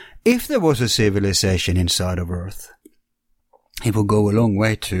 If there was a civilization inside of Earth, it would go a long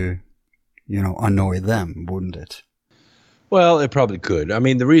way to, annoy them, wouldn't it? Well, it probably could. I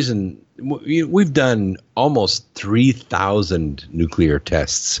mean, the reason we've done almost 3,000 nuclear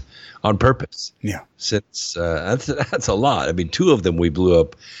tests on purpose. Yeah. Since that's a lot. I mean, 2 of them we blew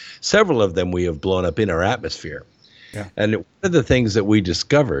up. Several of them we have blown up in our atmosphere. Yeah. And one of the things that we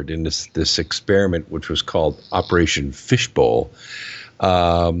discovered in this experiment, which was called Operation Fishbowl,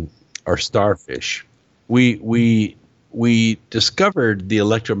 or Starfish, we discovered the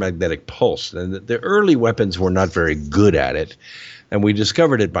electromagnetic pulse, and the early weapons were not very good at it, and we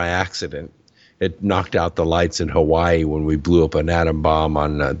discovered it by accident. It knocked out the lights in Hawaii when we blew up an atom bomb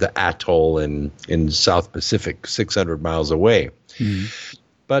on the atoll in South Pacific, 600 miles away.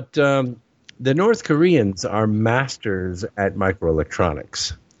 But the North Koreans are masters at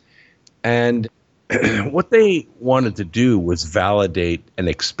microelectronics. And what they wanted to do was validate an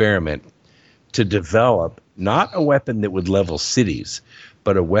experiment to develop not a weapon that would level cities,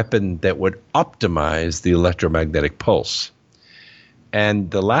 but a weapon that would optimize the electromagnetic pulse.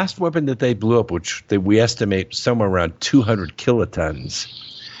 And the last weapon that they blew up, which we estimate somewhere around 200 kilotons,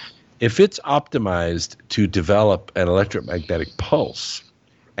 if it's optimized to develop an electromagnetic pulse,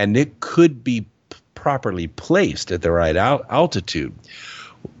 and it could be properly placed at the right altitude,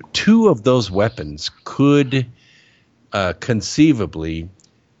 two of those weapons could conceivably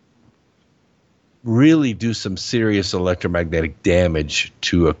really do some serious electromagnetic damage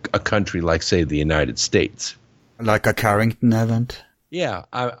to a country like, say, the United States. Like a Carrington event? Yeah,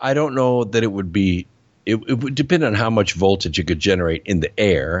 I don't know that it would be – it would depend on how much voltage it could generate in the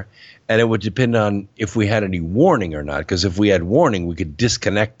air, and it would depend on if we had any warning or not, because if we had warning, we could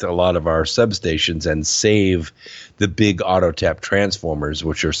disconnect a lot of our substations and save the big auto-tap transformers,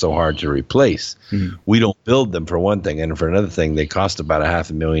 which are so hard to replace. We don't build them, for one thing, and for another thing, they cost about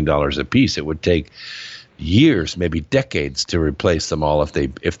 $500,000 a piece. It would take years, maybe decades, to replace them all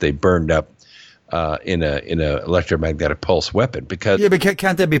if they burned up in a electromagnetic pulse weapon. Because but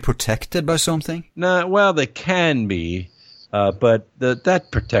can't they be protected by something? No, well, they can be. But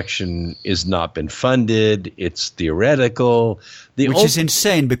that protection has not been funded. It's theoretical. Which is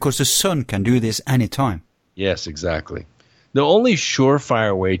insane, because the sun can do this anytime. Yes, exactly. The only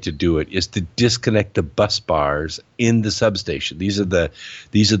surefire way to do it is to disconnect the bus bars in the substation. These are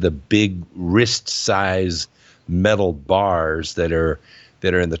the big wrist-size metal bars that are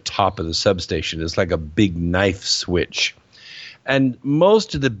in the top of the substation. It's like a big knife switch. And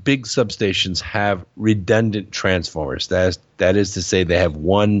most of the big substations have redundant transformers. That is to say, they have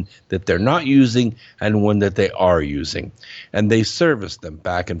one that they're not using and one that they are using. And they service them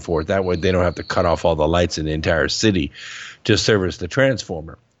back and forth. That way they don't have to cut off all the lights in the entire city to service the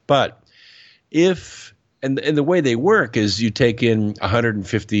transformer. But and the way they work is you take in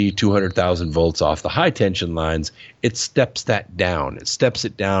 150, 200,000 volts off the high tension lines. It steps that down. It steps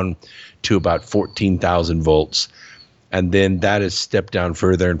it down to about 14,000 volts. And then that is stepped down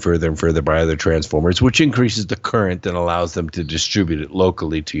further and further and further by other transformers, which increases the current and allows them to distribute it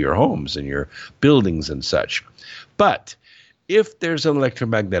locally to your homes and your buildings and such. But if there's an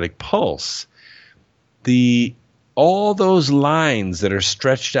electromagnetic pulse, all those lines that are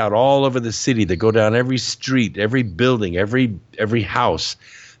stretched out all over the city, that go down every street, every building, every house,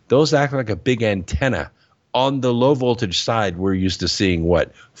 those act like a big antenna. On the low voltage side, we're used to seeing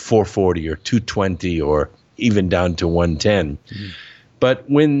 440 or 220 or even down to 110. But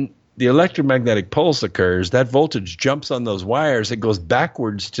when the electromagnetic pulse occurs, that voltage jumps on those wires. It goes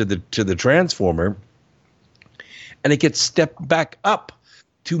backwards to the transformer, and it gets stepped back up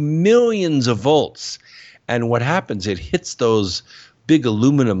to millions of volts. And what happens, it hits those big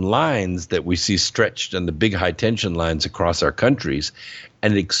aluminum lines that we see stretched on the big high tension lines across our countries,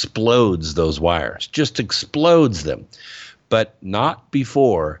 and it explodes those wires, just explodes them. But not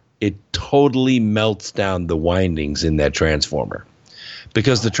before it totally melts down the windings in that transformer,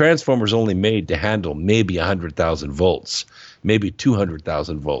 because the transformer is only made to handle maybe 100,000 volts, maybe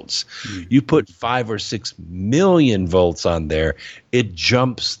 200,000 volts. You put 5 or 6 million volts on there, it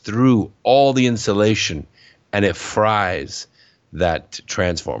jumps through all the insulation and it fries that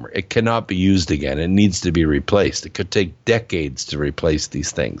transformer. It cannot be used again. It needs to be replaced. It could take decades to replace these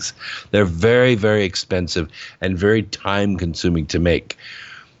things. They're very, very expensive and very time consuming to make,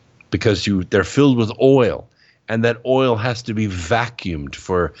 because they're filled with oil, and that oil has to be vacuumed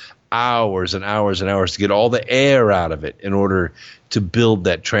for hours and hours and hours to get all the air out of it in order to build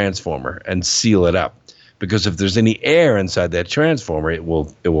that transformer and seal it up. Because if there's any air inside that transformer, it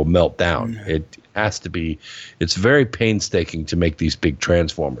will melt down. It has to be. It's very painstaking to make these big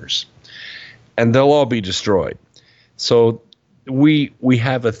transformers, and they'll all be destroyed. So we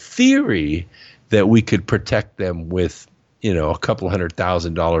have a theory that we could protect them with, a couple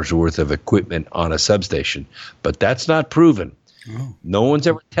 $100,000 worth of equipment on a substation, but that's not proven. No one's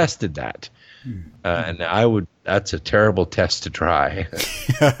ever tested that. And that's a terrible test to try.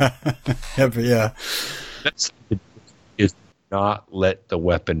 Yeah. Is not let the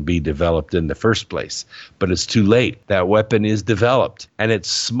weapon be developed in the first place, but it's too late. That weapon is developed, and it's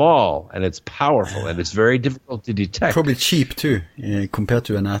small, and it's powerful, and it's very difficult to detect. Probably cheap too, compared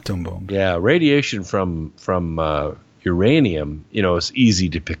to an atom bomb. Yeah, radiation from uranium, is easy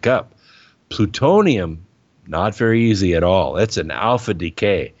to pick up. Plutonium, not very easy at all. It's an alpha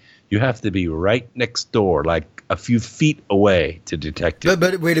decay. You have to be right next door, like a few feet away to detect it.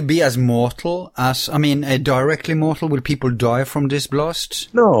 But will it be as mortal as, directly mortal? Will people die from this blast?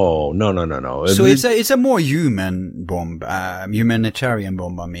 No. So it's a more human bomb, humanitarian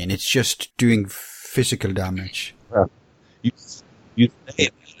bomb. I mean, it's just doing physical damage. You say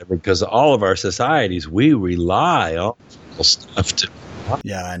that because all of our societies, we rely on stuff to.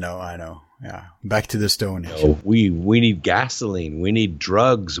 Yeah, I know. Yeah, back to the Stone Age. We need gasoline. We need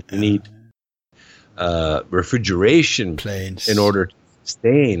drugs. We need refrigeration planes in order to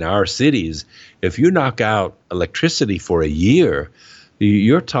sustain our cities. If you knock out electricity for a year,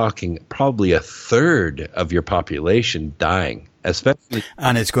 you're talking probably a third of your population dying, especially.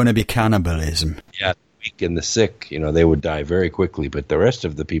 And it's going to be cannibalism. Yeah, the weak and the sick, they would die very quickly, but the rest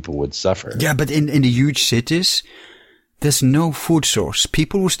of the people would suffer. Yeah, but in the huge cities, there's no food source.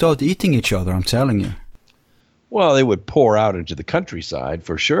 People will start eating each other, I'm telling you. Well, they would pour out into the countryside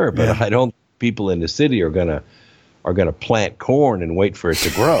for sure, but I don't think people in the city are gonna plant corn and wait for it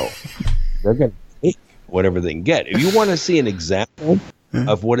to grow. They're gonna take whatever they can get. If you want to see an example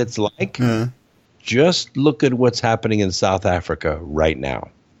of what it's like, just look at what's happening in South Africa right now.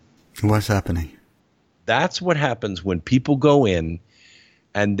 What's happening? That's what happens when people go in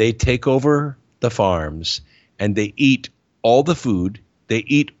and they take over the farms and they eat all the food, they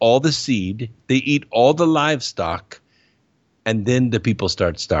eat all the seed, they eat all the livestock, and then the people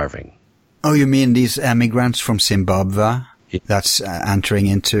start starving. Oh, you mean these immigrants from Zimbabwe that's entering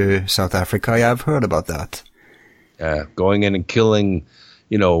into South Africa? Yeah, I've heard about that. Going in and killing,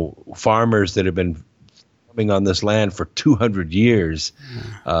 farmers that have been farming on this land for 200 years.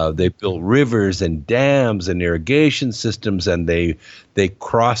 They built rivers and dams and irrigation systems, and they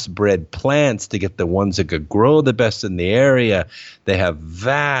crossbred plants to get the ones that could grow the best in the area. They have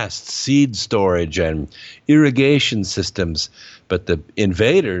vast seed storage and irrigation systems. But the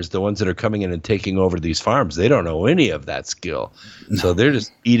invaders, the ones that are coming in and taking over these farms, they don't know any of that skill. No. So they're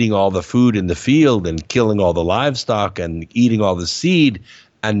just eating all the food in the field and killing all the livestock and eating all the seed,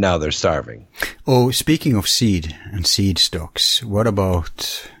 and now they're starving. Oh, speaking of seed and seed stocks, what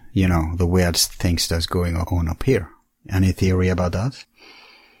about, the weird things that's going on up here? Any theory about that?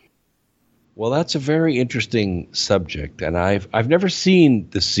 Well, that's a very interesting subject, and I've never seen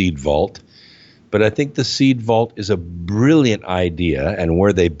the seed vault. But I think the seed vault is a brilliant idea, and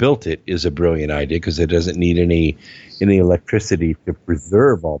where they built it is a brilliant idea because it doesn't need any electricity to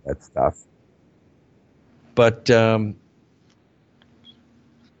preserve all that stuff. But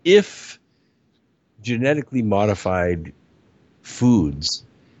if genetically modified foods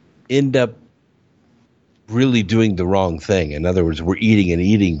end up really doing the wrong thing, in other words, we're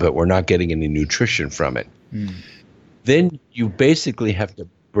eating, but we're not getting any nutrition from it, then you basically have to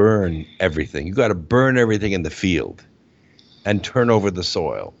burn everything. You got to burn everything in the field and turn over the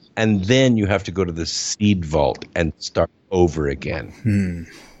soil. And then you have to go to the seed vault and start over again.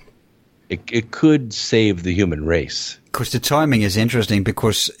 It could save the human race. Because the timing is interesting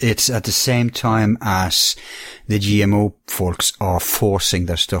because it's at the same time as the GMO folks are forcing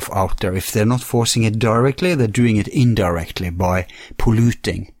their stuff out there. If they're not forcing it directly, they're doing it indirectly by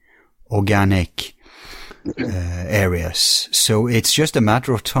polluting organic areas. So it's just a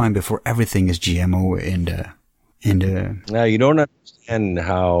matter of time before everything is GMO in the. Now you don't understand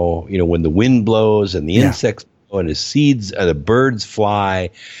how when the wind blows and the insects blow and the seeds, the birds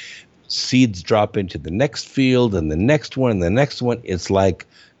fly, seeds drop into the next field and the next one and the next one. It's like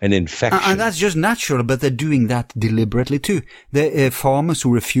an infection. And that's just natural, but they're doing that deliberately too. The farmers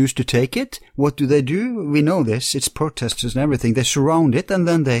who refuse to take it, what do? We know this. It's protesters and everything. They surround it and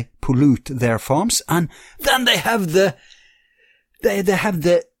then they pollute their farms, and then they have the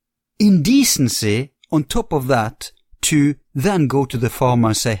indecency on top of that to then go to the farmer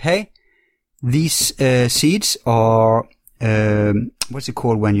and say, hey, these seeds are what's it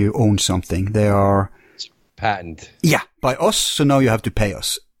called when you own something? They are patent. Yeah, by us. So now you have to pay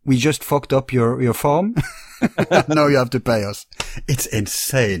us. We just fucked up your farm. Now you have to pay us. It's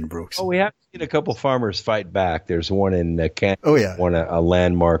insane, Brooks. Oh, we have seen a couple farmers fight back. There's one in Canada. Oh, yeah. Won a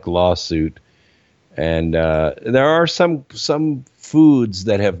landmark lawsuit. And there are some foods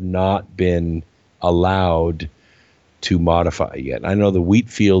that have not been allowed to modify yet. I know the wheat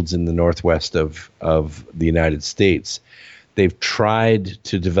fields in the northwest of the United States, they've tried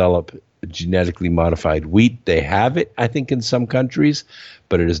to develop genetically modified wheat. They have it, I think, in some countries,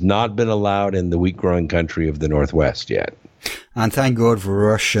 but it has not been allowed in the wheat-growing country of the Northwest yet. And thank God for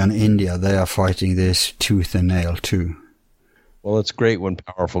Russia and India. They are fighting this tooth and nail too. Well, it's great when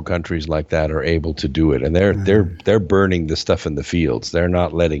powerful countries like that are able to do it, and they're burning the stuff in the fields. They're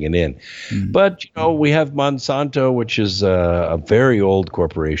not letting it in. But we have Monsanto, which is a very old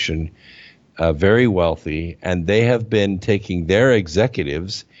corporation, very wealthy, and they have been taking their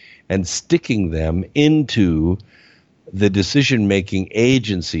executives and sticking them into the decision-making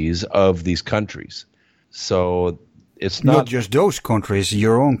agencies of these countries. So it's not just those countries,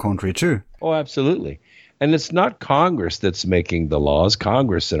 your own country too. Oh, absolutely. And it's not Congress that's making the laws.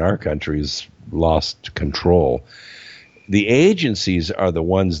 Congress in our country has lost control. The agencies are the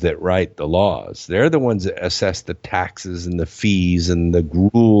ones that write the laws. They're the ones that assess the taxes and the fees and the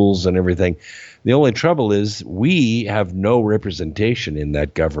rules and everything. The only trouble is we have no representation in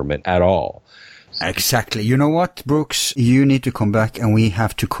that government at all. Exactly. You know what, Brooks? You need to come back and we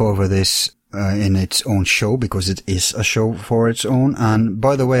have to cover this in its own show, because it is a show for its own. And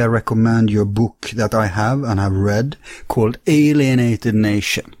by the way, I recommend your book that I have and have read called Alienated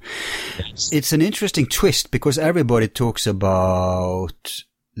Nation. Yes. It's an interesting twist because everybody talks about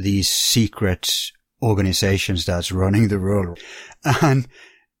these secret organizations that's running the world. And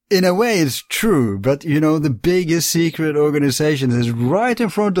in a way it's true, but the biggest secret organization is right in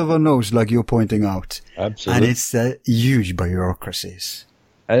front of our nose, like you're pointing out. Absolutely. And it's the huge bureaucracies.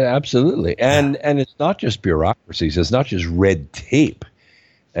 Absolutely. And it's not just bureaucracies. It's not just red tape.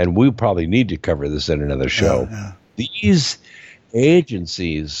 And we probably need to cover this in another show. These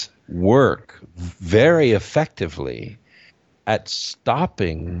agencies work very effectively at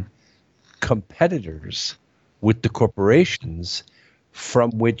stopping competitors with the corporations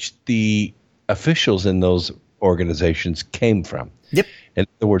from which the officials in those organizations came from. Yep. In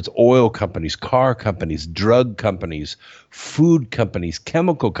other words, oil companies, car companies, drug companies, food companies,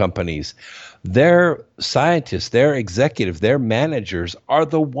 chemical companies, their scientists, their executives, their managers are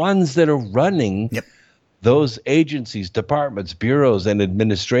the ones that are running those agencies, departments, bureaus, and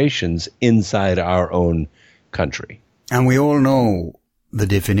administrations inside our own country. And we all know the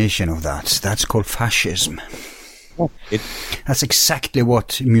definition of that. That's called fascism. That's exactly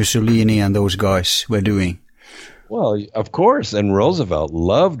what Mussolini and those guys were doing. Well, of course, and Roosevelt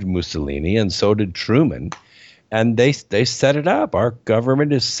loved Mussolini, and so did Truman, and they set it up. Our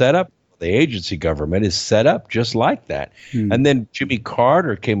government is set up. The agency government is set up just like that. And then Jimmy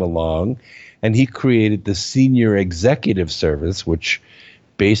Carter came along, and he created the Senior Executive Service, which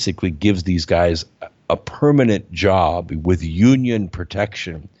basically gives these guys a permanent job with union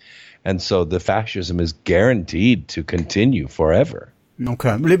protection. And so the fascism is guaranteed to continue forever.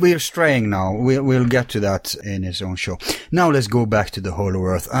 Okay, we're straying now. We'll get to that in its own show. Now let's go back to the Hollow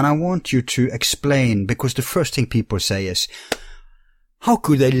Earth. And I want you to explain, because the first thing people say is, how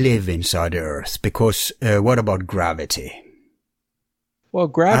could they live inside the Earth? Because what about gravity? Well,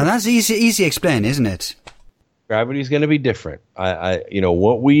 gravity... And that's easy explain, isn't it? Gravity is going to be different.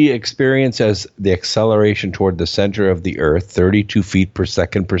 What we experience as the acceleration toward the center of the Earth, 32 feet per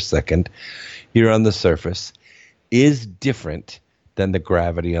second, here on the surface, is different than the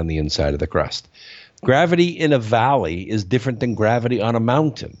gravity on the inside of the crust. Gravity in a valley is different than gravity on a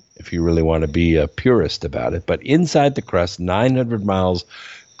mountain, if you really want to be a purist about it. But inside the crust, 900 miles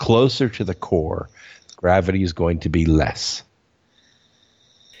closer to the core, gravity is going to be less.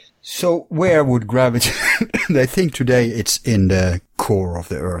 So where would gravity... I think today it's in the core of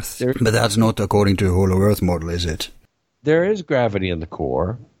the Earth. But that's not according to the Hollow Earth model, is it? There is gravity in the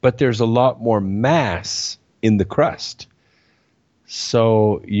core, but there's a lot more mass in the crust.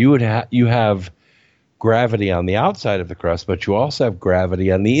 So you have gravity on the outside of the crust, but you also have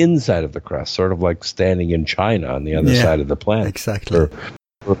gravity on the inside of the crust, sort of like standing in China on the other side of the planet. Exactly.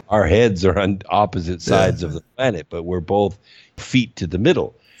 Our heads are on opposite sides of the planet, but we're both feet to the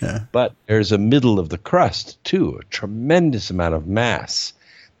middle. Yeah. But there's a middle of the crust, too, a tremendous amount of mass,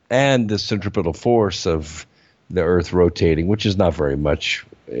 and the centripetal force of the Earth rotating, which is not very much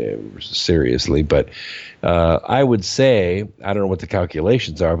seriously, but I would say, I don't know what the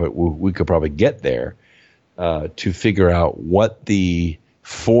calculations are, but we could probably get there to figure out what the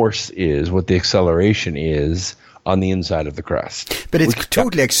force is, what the acceleration is on the inside of the crust. But it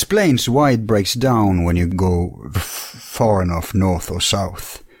totally explains why it breaks down when you go far enough north or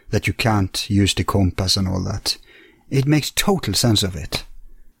south, that you can't use the compass and all that. It makes total sense of it.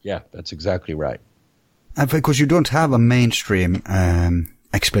 Yeah, that's exactly right. And because you don't have a mainstream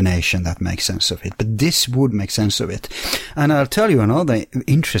explanation that makes sense of it, but this would make sense of it. And I'll tell you another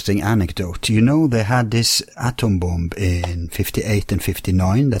interesting anecdote. They had this atom bomb in 58 and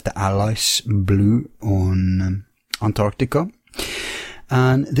 59 that the Allies blew on Antarctica.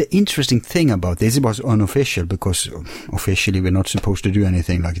 And the interesting thing about this, it was unofficial because officially we're not supposed to do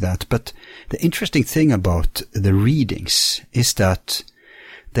anything like that. But the interesting thing about the readings is that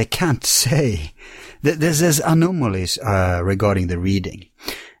they can't say, there's anomalies regarding the reading.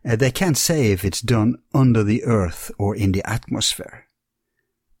 They can't say if it's done under the earth or in the atmosphere.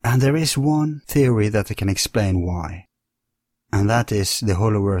 And there is one theory that they can explain why. And that is the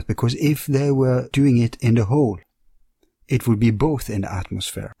hollow earth, because if they were doing it in the hole, it would be both in the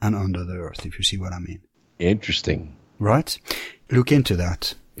atmosphere and under the earth, if you see what I mean. Interesting. Right? Look into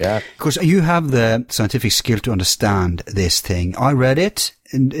that. Yeah. Because you have the scientific skill to understand this thing. I read it,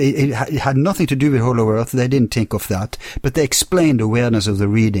 and it had nothing to do with hollow earth. They didn't think of that. But they explained the awareness of the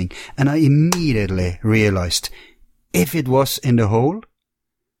reading. And I immediately realized if it was in the hole,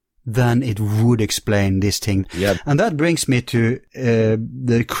 then it would explain this thing. Yep. And that brings me to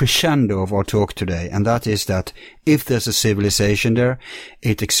the crescendo of our talk today, and that is that if there's a civilization there,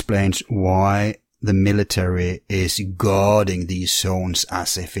 it explains why the military is guarding these zones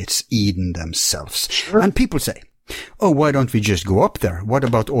as if it's Eden themselves. Sure. And people say, oh, why don't we just go up there? What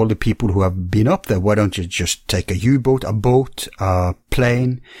about all the people who have been up there? Why don't you just take a U-boat, a boat, a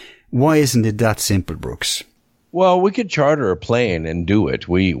plane? Why isn't it that simple, Brooks? Well, we could charter a plane and do it.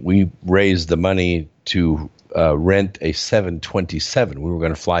 We raised the money to rent a 727. We were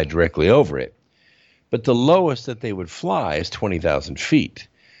going to fly directly over it. But the lowest that they would fly is 20,000 feet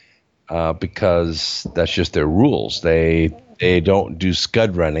because that's just their rules. They don't do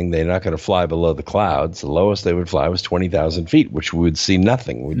scud running. They're not going to fly below the clouds. The lowest they would fly was 20,000 feet, which we would see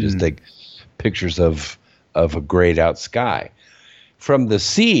nothing. We'd just take pictures of a grayed out sky. From the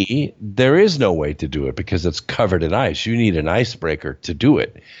sea, there is no way to do it because it's covered in ice. You need an icebreaker to do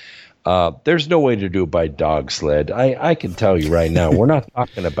it. There's no way to do it by dog sled. I can tell you right now, we're not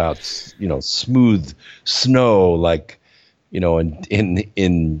talking about, smooth snow like,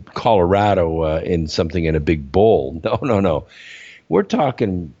 in Colorado, in something in a big bowl. No. We're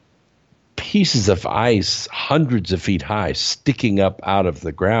talking pieces of ice, hundreds of feet high, sticking up out of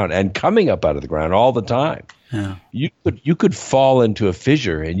the ground and coming up out of the ground all the time. Yeah. You could fall into a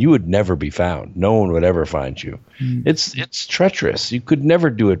fissure and you would never be found. No one would ever find you. It's treacherous. You could never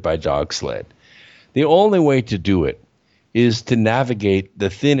do it by dog sled. The only way to do it is to navigate the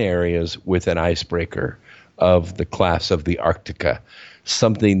thin areas with an icebreaker of the class of the Arctica,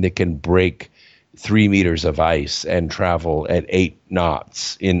 something that can break 3 meters of ice and travel at 8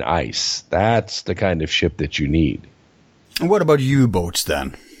 knots in ice. That's the kind of ship that you need. And what about U-boats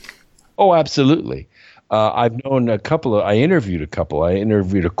then? Oh, absolutely. I've known I interviewed a couple. I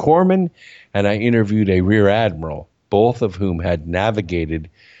interviewed a corpsman and I interviewed a rear admiral, both of whom had navigated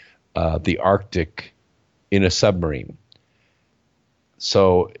the Arctic in a submarine.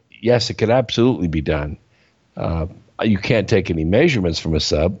 So, yes, it could absolutely be done. You can't take any measurements from a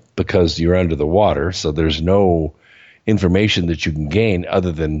sub because you're under the water, so there's no information that you can gain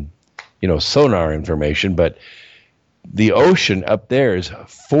other than, sonar information. But the ocean up there is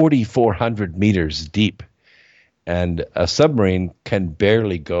 4,400 meters deep, and a submarine can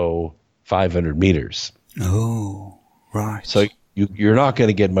barely go 500 meters. Oh, right. So you're not going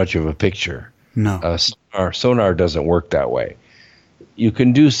to get much of a picture. No. Sonar doesn't work that way. You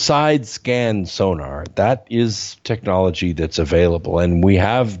can do side scan sonar. That is technology that's available, and we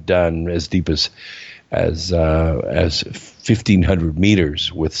have done as deep as 1,500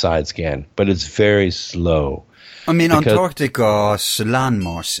 meters with side scan, but it's very slow. I mean, Antarctica's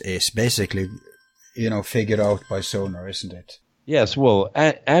landmass is basically, figured out by sonar, isn't it? Yes, well,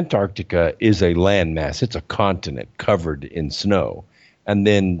 Antarctica is a landmass. It's a continent covered in snow, and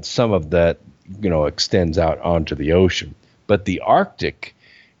then some of that, extends out onto the ocean. But the Arctic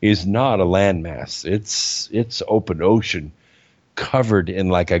is not a landmass. It's open ocean covered in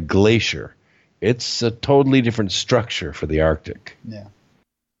like a glacier. It's a totally different structure for the Arctic.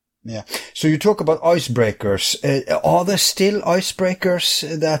 Yeah. So you talk about icebreakers. Are there still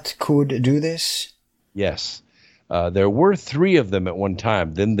icebreakers that could do this? Yes. There were 3 of them at one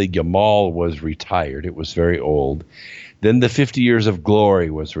time. Then the Yamal was retired. It was very old. Then the 50 Years of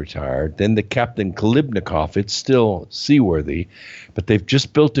Glory was retired. Then the Captain Kalibnikov, it's still seaworthy, but they've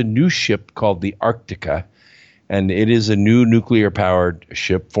just built a new ship called the Arctica, and it is a new nuclear-powered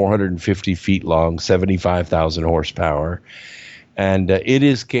ship, 450 feet long, 75,000 horsepower, and it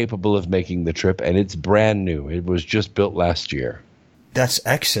is capable of making the trip, and it's brand new. It was just built last year. That's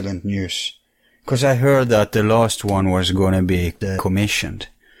excellent news, because I heard that the last one was going to be commissioned.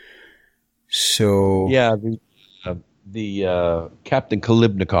 So yeah, the Captain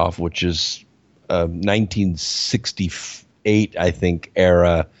Kalibnikov, which is 1968, I think,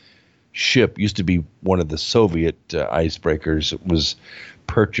 era ship used to be one of the Soviet icebreakers. It was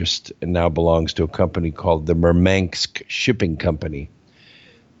purchased and now belongs to a company called the Murmansk Shipping Company.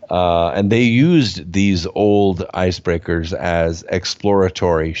 And they used these old icebreakers as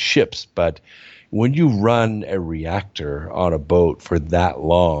exploratory ships. But when you run a reactor on a boat for that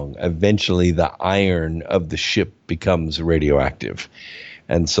long, eventually the iron of the ship becomes radioactive.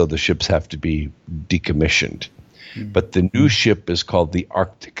 And so the ships have to be decommissioned. But the new ship is called the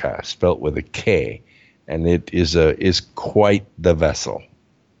Arctica, spelt with a K, and it is quite the vessel.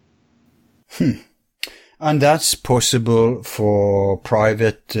 And that's possible for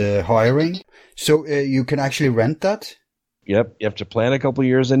private hiring? So you can actually rent that? Yep, you have to plan a couple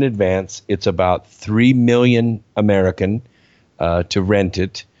years in advance. It's about $3 million American to rent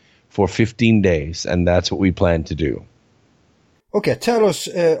it for 15 days, and that's what we plan to do. Okay, tell us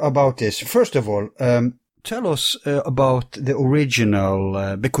about this. First of all, tell us about the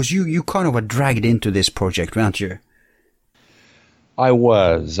original, because you kind of were dragged into this project, weren't you? I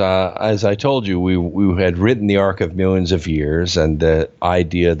was. As I told you, we had written the Arc of Millions of Years, and the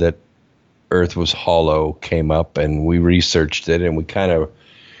idea that Earth was hollow came up, and we researched it, and we kind of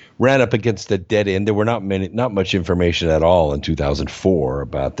ran up against a dead end. There were not much information at all in 2004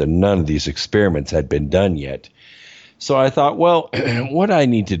 about none of these experiments had been done yet. So I thought, well, what I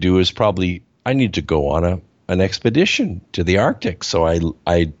need to do is I need to go on an expedition to the Arctic. So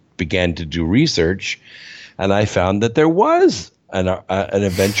I began to do research, and I found that there was an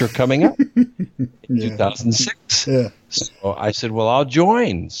adventure coming up in 2006. Yeah. So I said, well, I'll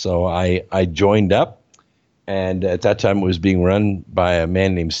join. So I joined up, and at that time it was being run by a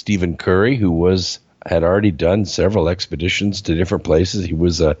man named Stephen Curry, who had already done several expeditions to different places. He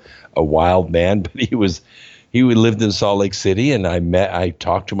was a wild man, but he lived in Salt Lake City, and I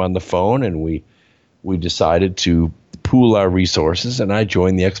talked to him on the phone, and we decided to pool our resources, and I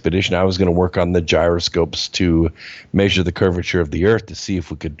joined the expedition. I was going to work on the gyroscopes to measure the curvature of the Earth to see if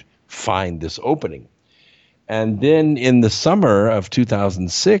we could find this opening. And then in the summer of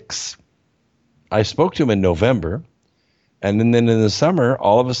 2006, I spoke to him in November, and then in the summer,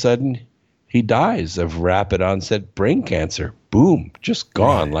 all of a sudden, he dies of rapid onset brain cancer. Boom, just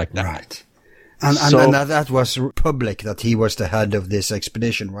gone like that. Right. And that was public, that he was the head of this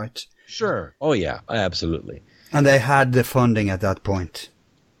expedition, right? Sure. Oh, yeah, absolutely. And they had the funding at that point.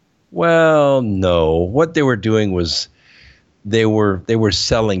 Well, no. What they were doing was they were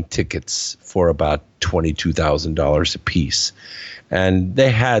selling tickets for about $22,000 a piece. And they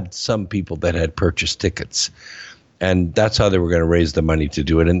had some people that had purchased tickets. And that's how they were going to raise the money to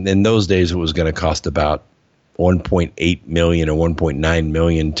do it. And in those days, it was going to cost about $1.8 million or $1.9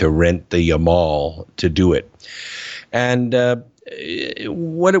 million to rent the mall to do it. And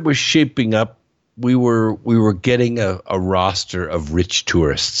what it was shaping up, we were getting a roster of rich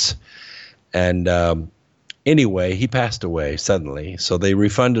tourists. And anyway, he passed away suddenly. So they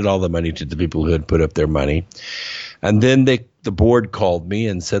refunded all the money to the people who had put up their money. And then the board called me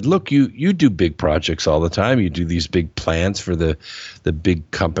and said, look, you do big projects all the time. You do these big plans for the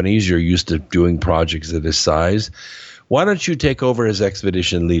big companies. You're used to doing projects of this size. Why don't you take over as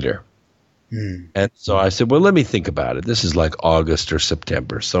expedition leader? And so I said, well, let me think about it. This is like August or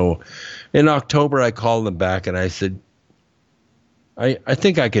September. So in October, I called them back and I said, I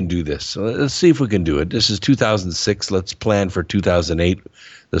think I can do this. So let's see if we can do it. This is 2006. Let's plan for 2008,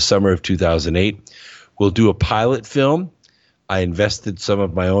 the summer of 2008. We'll do a pilot film. I invested some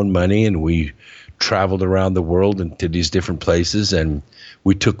of my own money, and we traveled around the world and did these different places, and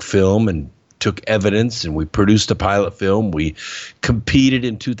we took film and took evidence, and we produced a pilot film. We competed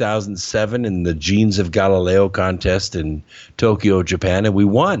in 2007 in the Genes of Galileo contest in Tokyo, Japan, and we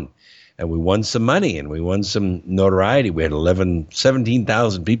won. And we won some money, and we won some notoriety. We had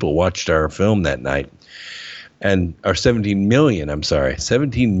 17,000 people watched our film that night. And or 17 million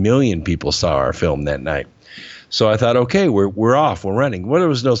people saw our film that night. So I thought, okay, we're off, we're running. Well, there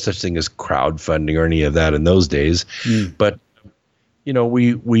was no such thing as crowdfunding or any of that in those days. But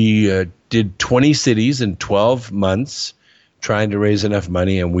we did 20 cities in 12 months trying to raise enough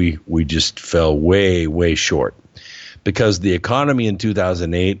money, and we just fell way, way short. Because the economy in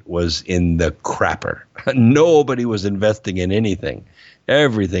 2008 was in the crapper. Nobody was investing in anything.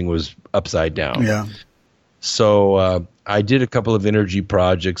 Everything was upside down. Yeah. So I did a couple of energy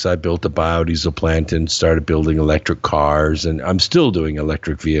projects. I built a biodiesel plant and started building electric cars, and I'm still doing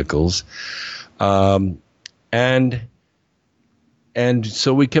electric vehicles. And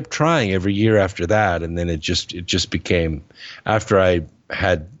so we kept trying every year after that, and then it just became, after I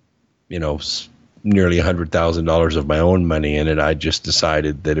had, nearly $100,000 of my own money in it, I just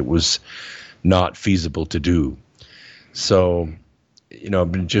decided that it was not feasible to do. So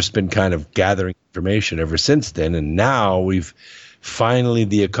just been kind of gathering information ever since then. And now finally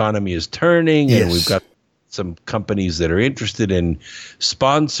the economy is turning, and we've got some companies that are interested in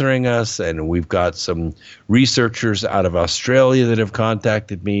sponsoring us, and we've got some researchers out of Australia that have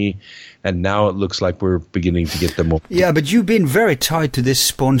contacted me, and now it looks like we're beginning to get them. Yeah, but you've been very tied to this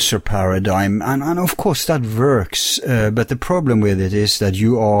sponsor paradigm, and of course that works, but the problem with it is that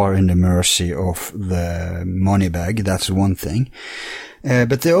you are in the mercy of the money bag. That's one thing.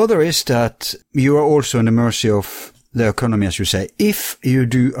 But the other is that you are also in the mercy of the economy, as you say. If you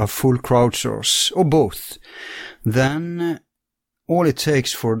do a full crowdsource, or both, then all it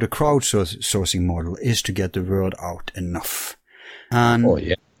takes for the crowdsourcing model is to get the word out enough. And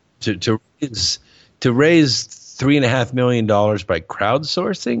to raise $3.5 million by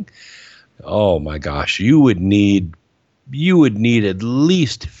crowdsourcing, oh my gosh, you would need at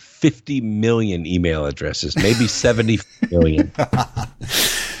least 50 million email addresses, maybe 70 million. I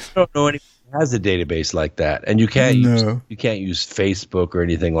don't know anyone who has a database like that, and you can't use Facebook or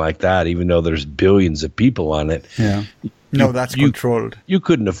anything like that, even though there's billions of people on it. Yeah, that's controlled. You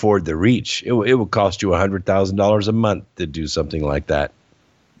couldn't afford the reach. It would cost you $100,000 a month to do something like that.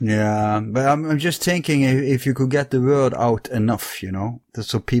 Yeah, but I'm just thinking if you could get the word out enough,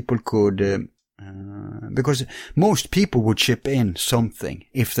 so people could. Because most people would chip in something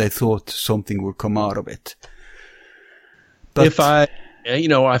if they thought something would come out of it. But if I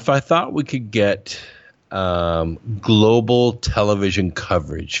thought we could get global television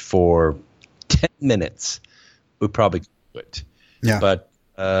coverage for 10 minutes, we'd probably do it. Yeah. But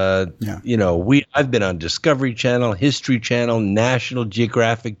I've been on Discovery Channel, History Channel, National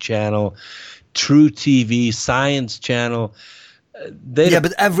Geographic Channel, True TV, Science Channel.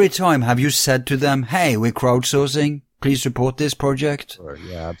 But every time have you said to them, hey, we're crowdsourcing, please support this project? Sure,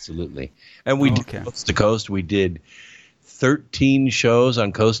 yeah, absolutely. And we did Coast to Coast. We did 13 shows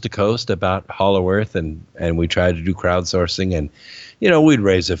on Coast to Coast about Hollow Earth, and we tried to do crowdsourcing, and we'd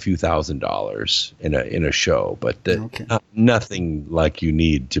raise a few $1,000s in a show, but nothing like you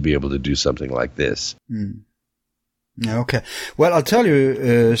need to be able to do something like this. Okay. Well, I'll tell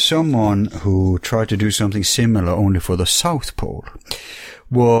you, someone who tried to do something similar only for the South Pole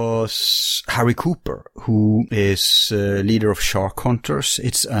was Harry Cooper, who is leader of Shark Hunters.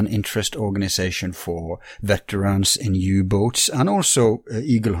 It's an interest organization for veterans in U-boats and also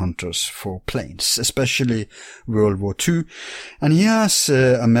eagle hunters for planes, especially World War II. And he has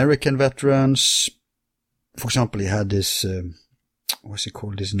American veterans. For example, he had this what's he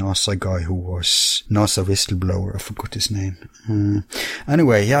called, this NASA guy who was NASA whistleblower, I forgot his name.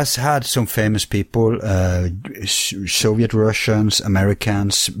 Anyway, he has had some famous people, Soviet Russians,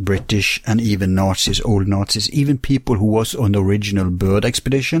 Americans, British, and even Nazis, old Nazis, even people who was on the original bird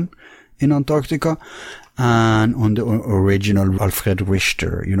expedition in Antarctica and on the original Alfred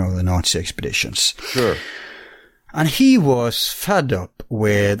Richter, the Nazi expeditions. Sure. And he was fed up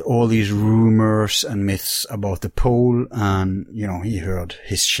with all these rumors and myths about the pole, and, he heard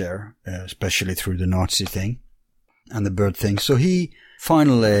his share, especially through the Nazi thing and the bird thing. So he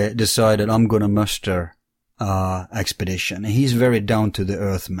finally decided, I'm going to muster expedition. And he's very down to the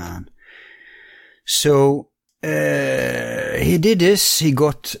earth man. So he did this. He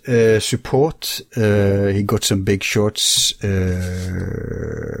got support. He got some big shots.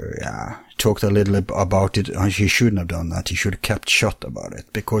 Talked a little about it. He shouldn't have done that. He should have kept shut about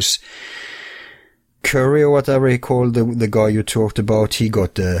it, because Curry, or whatever he called the guy you talked about, he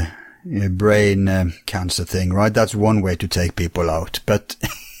got the brain cancer thing, right? That's one way to take people out. But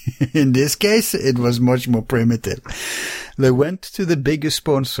in this case, it was much more primitive. They went to the biggest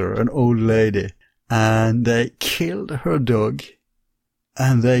sponsor, an old lady, and they killed her dog,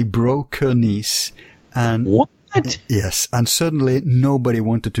 and they broke her knees. And what? Yes, and suddenly nobody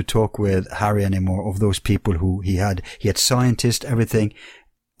wanted to talk with Harry anymore, of those people who he had scientists, everything,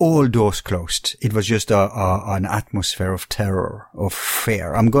 all doors closed. It was just an atmosphere of terror, of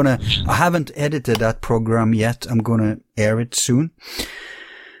fear. I haven't edited that program yet. I'm gonna air it soon.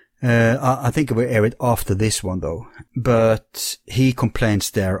 I think I will air it after this one though. But he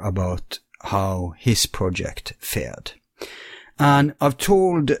complains there about how his project fared. And I've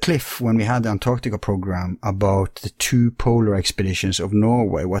told Cliff, when we had the Antarctica program, about the 2 polar expeditions of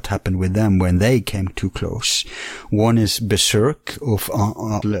Norway, what happened with them when they came too close. One is Berserk of,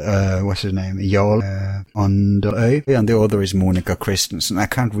 what's his name? Jarl Anderøy, and the other is Monica Christensen. I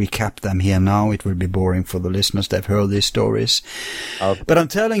can't recap them here now. It will be boring for the listeners. They've heard these stories. But I'm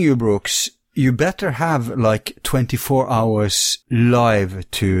telling you, Brooks, you better have like 24 hours live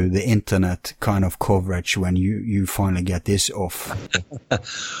to the internet kind of coverage when you finally get this off.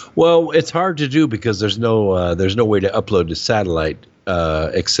 Well, it's hard to do because there's no way to upload to satellite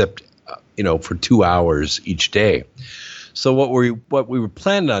except for 2 hours each day. So what we were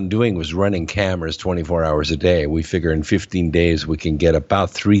planning on doing was running cameras 24 hours a day. We figure in 15 days we can get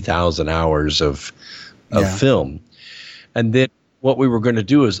about 3,000 hours of film. And then what we were going to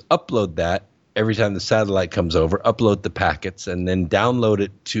do is upload that every time the satellite comes over, upload the packets, and then download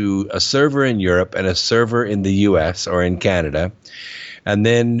it to a server in Europe and a server in the US or in Canada, and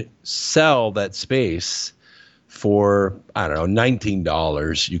then sell that space for, I don't know,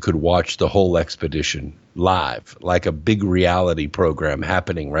 $19. You could watch the whole expedition live, like a big reality program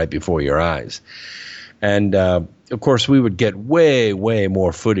happening right before your eyes. And, of course, we would get way, way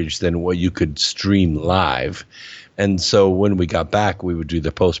more footage than what you could stream live. And so when we got back, we would do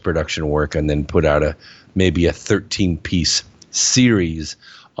the post-production work and then put out maybe a 13-piece series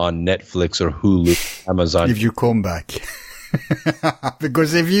on Netflix or Hulu, Amazon. If you come back.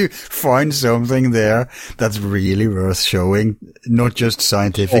 Because if you find something there that's really worth showing, not just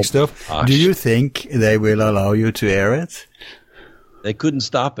scientific stuff, do you think they will allow you to air it? They couldn't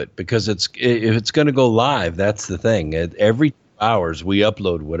stop it because if it's going to go live, that's the thing. Every 2 hours we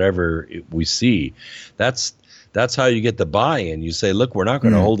upload whatever we see. That's how you get the buy-in. You say, look, we're not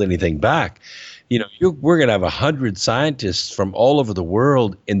going to hold anything back. We're going to have 100 scientists from all over the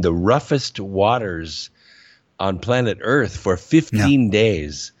world in the roughest waters on planet Earth for 15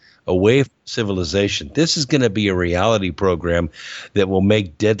 days away from civilization. This is going to be a reality program that will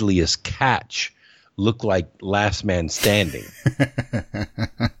make Deadliest Catch look like Last Man Standing.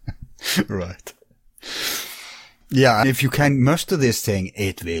 Right. Yeah, if you can muster this thing,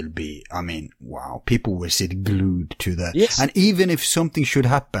 it will be, wow, people will sit glued to that. Yes. And even if something should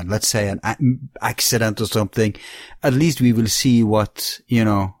happen, let's say an accident or something, at least we will see what,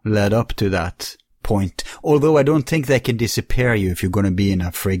 led up to that point. Although I don't think they can disappear you if you're going to be in a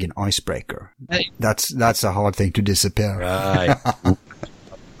friggin' icebreaker. Hey. That's a hard thing to disappear. Right.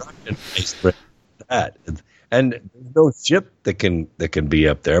 That. And there's no ship that can be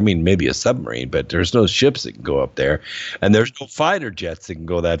up there. Maybe a submarine, but there's no ships that can go up there, and there's no fighter jets that can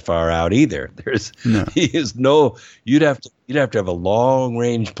go that far out either. You'd have to have a long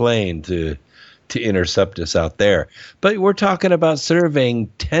range plane to intercept us out there. But we're talking about surveying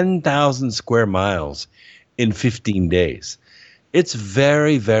 10,000 square miles in 15 days. It's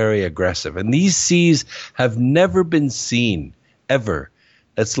very, very aggressive, and these seas have never been seen ever.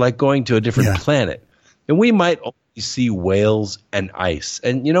 It's like going to a different planet. And we might only see whales and ice.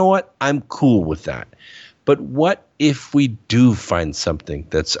 And you know what? I'm cool with that. But what if we do find something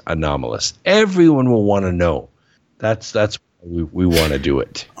that's anomalous? Everyone will want to know. That's why we want to do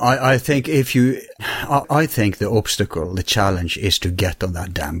it. I think I think the obstacle, the challenge is to get on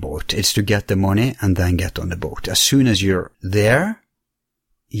that damn boat. It's to get the money and then get on the boat. As soon as you're there,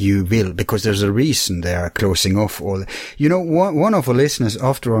 you will, because there's a reason they are closing off all. One of our listeners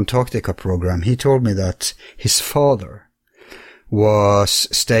after Antarctica program, he told me that his father was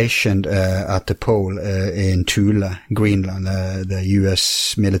stationed at the pole in Thule, Greenland, the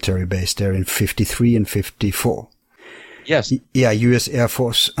U.S. military base there in 53 and 54. Yes. Yeah, U.S. Air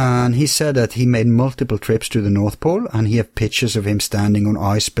Force. And he said that he made multiple trips to the North Pole, and he have pictures of him standing on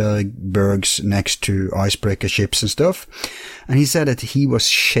icebergs next to icebreaker ships and stuff. And he said that he was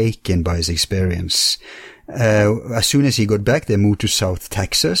shaken by his experience. As soon as he got back, they moved to South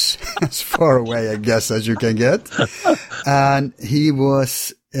Texas, as far away, I guess, as you can get. And he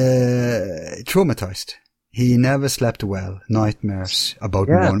was traumatized. He never slept well. Nightmares about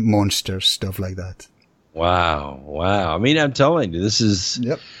monsters, stuff like that. Wow. I'm telling you,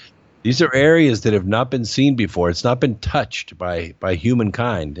 these are areas that have not been seen before. It's not been touched by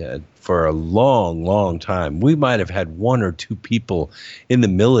humankind for a long, long time. We might have had one or two people in the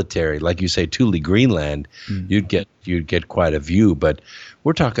military, like you say, Thule, Greenland. You'd get quite a view, but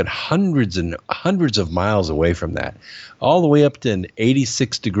we're talking hundreds and hundreds of miles away from that, all the way up to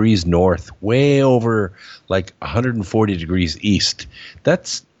 86 degrees north, way over like 140 degrees east.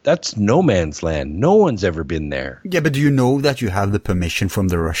 That's no man's land. No one's ever been there. Yeah, but do you know that you have the permission from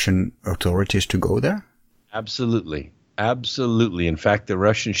the Russian authorities to go there? Absolutely. In fact, the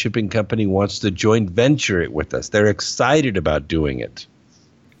Russian shipping company wants to joint venture it with us. They're excited about doing it.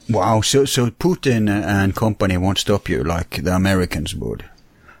 Wow. So Putin and company won't stop you like the Americans would?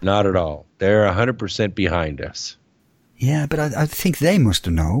 Not at all. They're 100% behind us. Yeah, but I think they must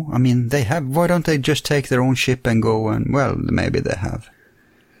know. They have. Why don't they just take their own ship and go and, well, maybe they have.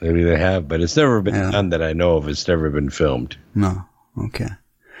 Maybe they have, but it's never been done that I know of. It's never been filmed. No. Okay.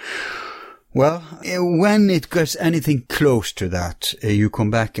 Well, when it gets anything close to that, you come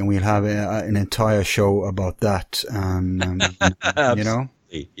back and we'll have an entire show about that. And,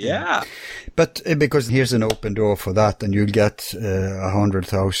 Yeah. But because here's an open door for that, and you'll get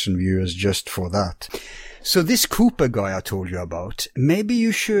 100,000 viewers just for that. So this Cooper guy I told you about, maybe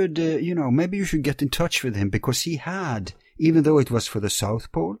you should, maybe you should get in touch with him, because he had, even though it was for the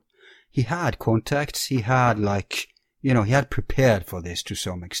South Pole, he had contacts. He had he had prepared for this to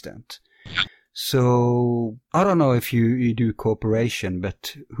some extent. So I don't know if you do cooperation,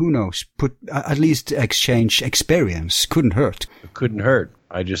 but who knows? At least exchange experience couldn't hurt. It couldn't hurt.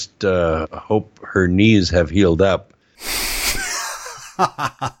 I just hope her knees have healed up.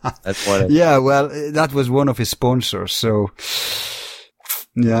 That's what. Yeah, well, that was one of his sponsors. So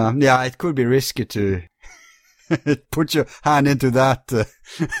yeah, it could be risky to put your hand into that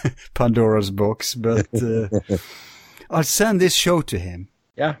Pandora's box. But I'll send this show to him.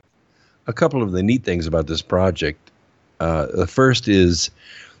 Yeah. A couple of the neat things about this project. The first is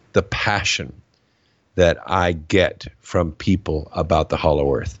the passion that I get from people about the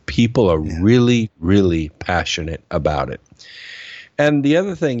Hollow Earth. People are really, really passionate about it. And the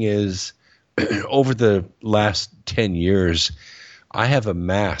other thing is, over the last 10 years, I have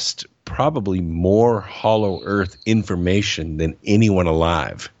amassed probably more Hollow Earth information than anyone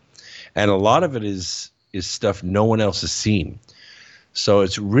alive. And a lot of it is stuff no one else has seen. So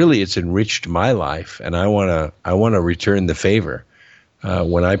it's enriched my life, and I want to return the favor.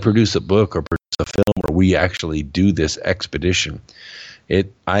 When I produce a book or produce a film, or we actually do this expedition,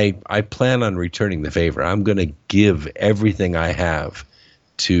 I plan on returning the favor. I'm going to give everything I have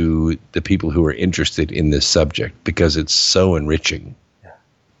to the people who are interested in this subject, because it's so enriching.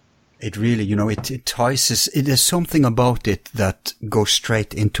 It really, it entices. There's something about it that goes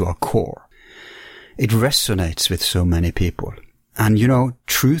straight into our core. It resonates with so many people. And,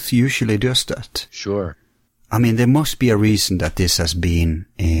 truth usually does that. Sure. I mean, there must be a reason that this has been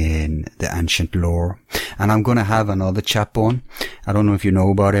in the ancient lore. And I'm going to have another chap on. I don't know if you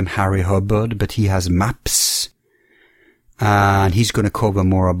know about him, Harry Hubbard, but he has maps. And he's going to cover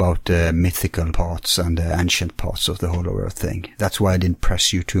more about the mythical parts and the ancient parts of the Hollow Earth thing. That's why I didn't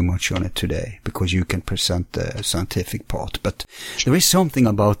press you too much on it today, because you can present the scientific part. But there is something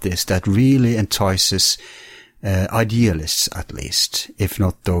about this that really entices idealists, at least, if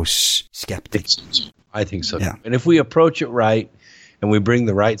not those skeptics. I think so. Yeah. And if we approach it right and we bring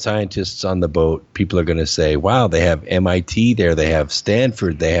the right scientists on the boat, people are going to say, wow, they have MIT there, they have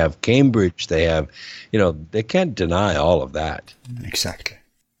Stanford, they have Cambridge, they have, they can't deny all of that. Exactly.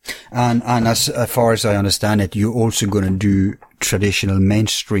 And as far as I understand it, you're also going to do traditional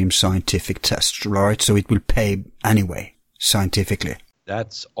mainstream scientific tests, right? So it will pay anyway, scientifically.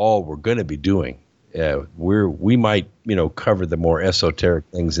 That's all we're going to be doing. We might, cover the more esoteric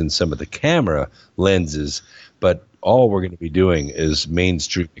things in some of the camera lenses, but all we're going to be doing is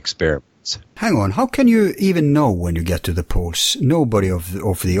mainstream experiments. Hang on, how can you even know when you get to the poles? Nobody of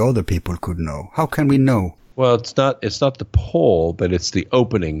the other people could know. How can we know? Well, it's not the pole, but it's the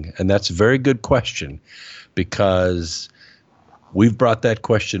opening, and that's a very good question, because we've brought that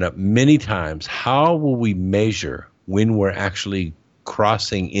question up many times. How will we measure when we're actually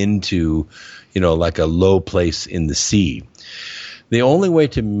crossing into, like a low place in the sea? The only way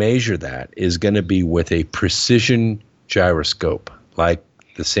to measure that is going to be with a precision gyroscope, like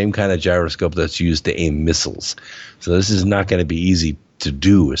the same kind of gyroscope that's used to aim missiles. So this is not going to be easy to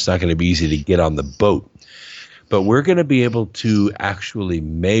do. It's not going to be easy to get on the boat. But we're going to be able to actually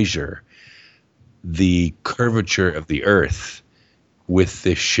measure the curvature of the Earth with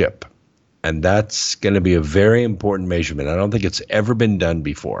this ship. And that's going to be a very important measurement. I don't think it's ever been done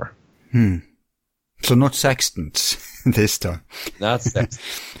before. So not sextants this time. Not sextants.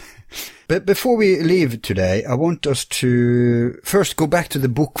 But before we leave today, I want us to first go back to the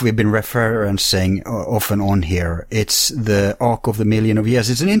book we've been referencing off and on here. It's The Ark of the Million of Years.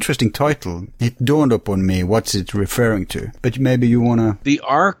 It's an interesting title. It dawned upon me what's it referring to. But maybe you want to... The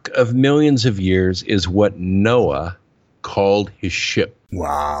Ark of Millions of Years is what Noah called his ship.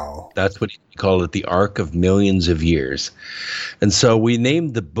 Wow. That's what he called it, the Ark of Millions of Years. And so we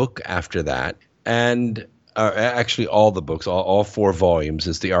named the book after that. And actually all the books, all 4 volumes,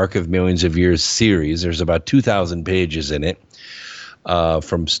 is the Ark of Millions of Years series. There's about 2,000 pages in it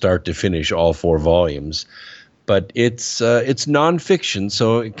from start to finish, all 4 volumes. But it's nonfiction,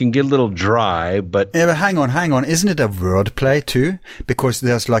 so it can get a little dry. But yeah, but hang on. Isn't it a wordplay too? Because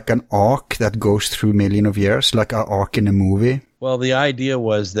there's like an arc that goes through million of years, like an arc in a movie. Well, the idea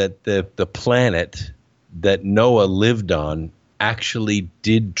was that the planet that Noah lived on actually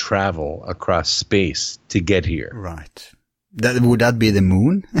did travel across space to get here. Right. Would that be the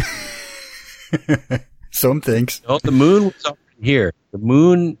moon? Some things. No, the moon was already here. The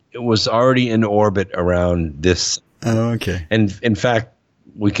moon was already in orbit around this. Oh, okay. And in fact,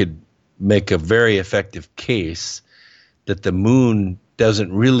 we could make a very effective case that the moon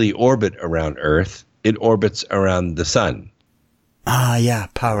doesn't really orbit around Earth. It orbits around the sun. Ah, yeah,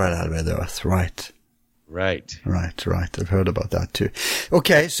 parallel with Earth, right. Right. I've heard about that too.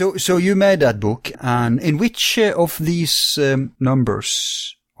 Okay, so you made that book, and in which of these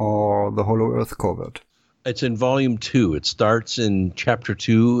numbers are the Hollow Earth covered? It's in volume 2. It starts in chapter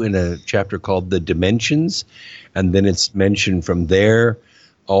 2 in a chapter called The Dimensions, and then it's mentioned from there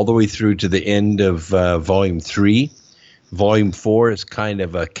all the way through to the end of volume 3. Volume 4 is kind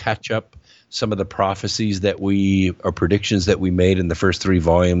of a catch-up. Some of the prophecies or predictions that we made in the first 3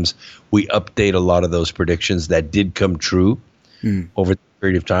 volumes, we update a lot of those predictions that did come true over the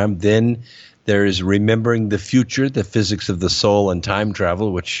period of time. Then there is Remembering the Future, the Physics of the Soul and Time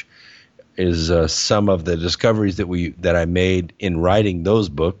Travel, which is some of the discoveries that I made in writing those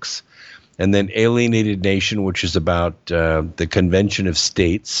books. And then Alienated Nation, which is about the Convention of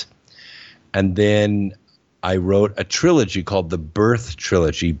States. And then I wrote a trilogy called the Birth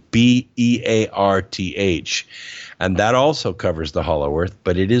Trilogy, Bearth, and that also covers the Hollow Earth,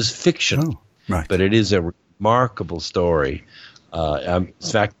 but it is fiction. Oh, right. But it is a remarkable story. In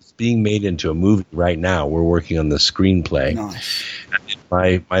fact, it's being made into a movie right now. We're working on the screenplay. Nice.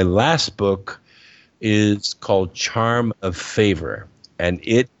 My last book is called Charm of Favor, and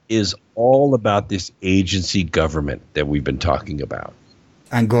it is all about this agency government that we've been talking about.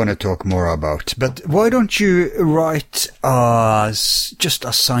 I'm going to talk more about. But why don't you write just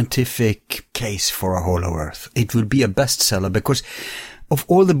a scientific case for a Hollow Earth? It would be a bestseller because of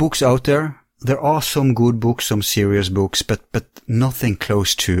all the books out there are some good books, some serious books, but nothing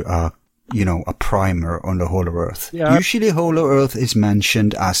close to a primer on the Hollow Earth. Yeah. Usually Hollow Earth is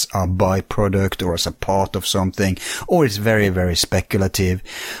mentioned as a byproduct or as a part of something, or it's very, very speculative,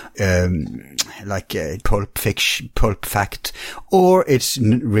 like a pulp fact, or it's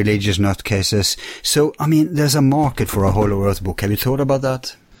religious nutcases. So, I mean, there's a market for a Hollow Earth book. Have you thought about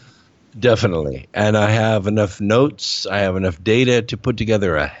that? Definitely. And I have enough notes, I have enough data to put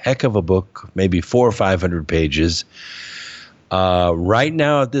together a heck of a book, maybe 400 or 500 pages. Right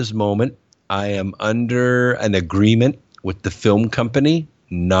now at this moment, I am under an agreement with the film company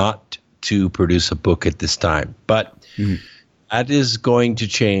not to produce a book at this time. But that is going to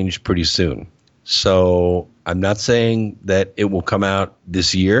change pretty soon. So I'm not saying that it will come out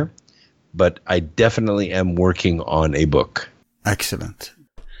this year, but I definitely am working on a book. Excellent.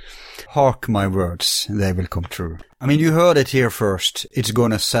 Hark my words, they will come true. I mean, you heard it here first. It's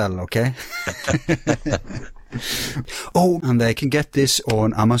gonna sell, okay? Oh, and they can get this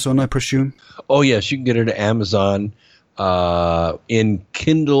on Amazon, I presume? Oh, yes, you can get it at Amazon in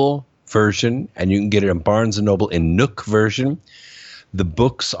Kindle version, and you can get it in Barnes & Noble in Nook version. The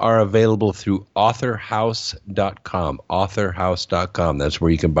books are available through authorhouse.com, authorhouse.com. That's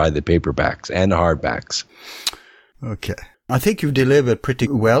where you can buy the paperbacks and hardbacks. Okay. I think you've delivered pretty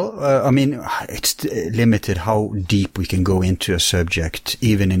well. I mean, it's limited how deep we can go into a subject,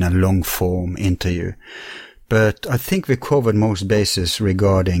 even in a long-form interview. But I think we covered most bases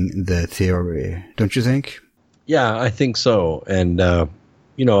regarding the theory, don't you think? Yeah, I think so. And, I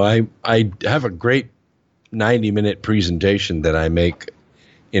have a great 90-minute presentation that I make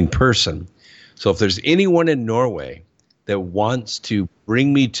in person. So if there's anyone in Norway that wants to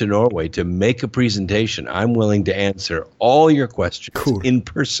bring me to Norway to make a presentation, I'm willing to answer all your questions in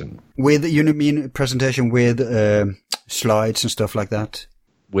person. With, presentation with slides and stuff like that?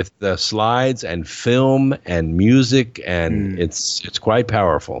 With the slides and film and music, and it's quite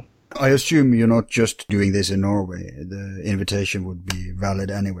powerful. I assume you're not just doing this in Norway. The invitation would be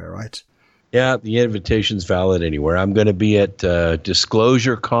valid anywhere, right? Yeah, the invitation's valid anywhere. I'm going to be at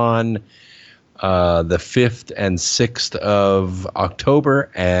Disclosure Con the 5th and 6th of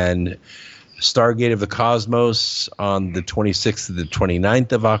October, and Stargate of the Cosmos on the 26th to the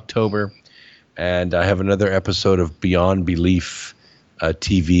 29th of October. And I have another episode of Beyond Belief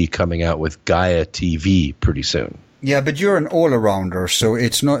TV coming out with Gaia TV pretty soon. Yeah, but you're an all-arounder, so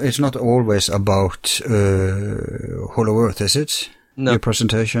it's not always about Hollow Earth, is it? No. Your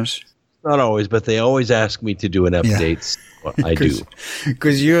presentations? Not always, but they always ask me to do an update. Yeah. Well, I do.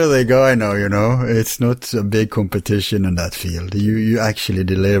 Because you're the guy now, It's not a big competition in that field. You actually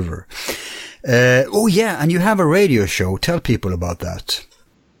deliver. And you have a radio show. Tell people about that.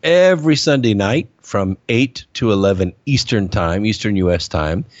 Every Sunday night from 8 to 11 Eastern Time, Eastern U.S.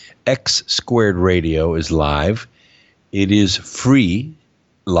 Time, X Squared Radio is live. It is free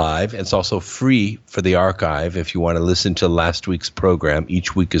live. It's also free for the archive if you want to listen to last week's program.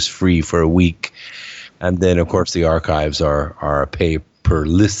 Each week is free for a week. And then, of course, the archives are a pay per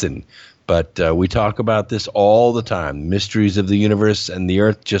listen. But we talk about this all the time, mysteries of the universe and the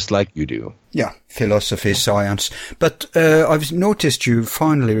earth, just like you do. Yeah, philosophy, science. But I've noticed you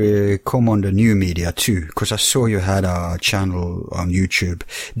finally come on the new media too, because I saw you had a channel on YouTube.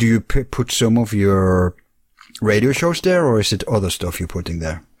 Do you put some of your radio shows there, or is it other stuff you're putting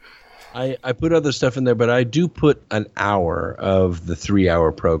there? I put other stuff in there, but I do put an hour of the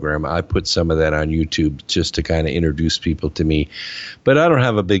 3-hour program. I put some of that on YouTube just to kind of introduce people to me. But I don't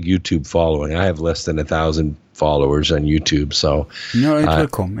have a big YouTube following. I have less than 1,000 followers on YouTube. So no, it will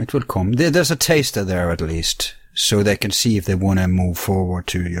come. It will come. There's a taster there at least, so they can see if they want to move forward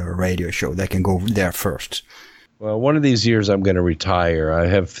to your radio show. They can go there first. Well, one of these years I'm going to retire. I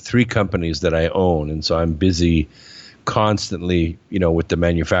have 3 companies that I own, and so I'm busy constantly, with the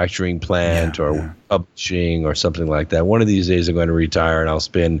manufacturing plant or publishing or something like that. One of these days I'm going to retire, and I'll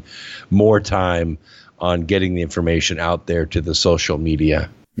spend more time on getting the information out there to the social media.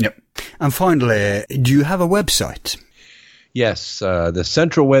 Yep. And finally, do you have a website? Yes. The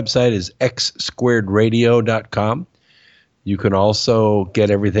central website is x2radio.com. You can also get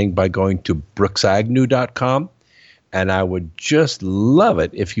everything by going to brooksagnew.com. And I would just love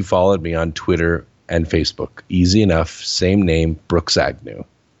it if you followed me on Twitter and Facebook. Easy enough. Same name, Brooks Agnew.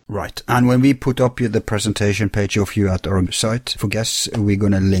 Right. And when we put up the presentation page of you at our site for guests, we're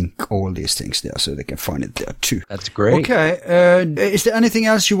going to link all these things there so they can find it there too. That's great. Okay. Is there anything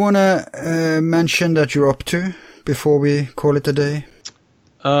else you want to mention that you're up to before we call it a day?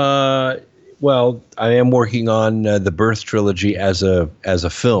 Well, I am working on the Birth trilogy as a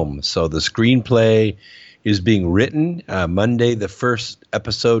film. So the screenplay is being written. Monday, the first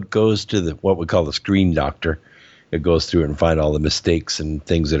episode goes to what we call the screen doctor. It goes through and find all the mistakes and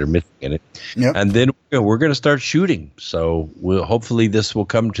things that are missing in it. Yep. And then we're going to start shooting. So hopefully this will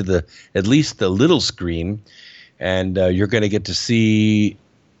come to at least the little screen, and you're going to get to see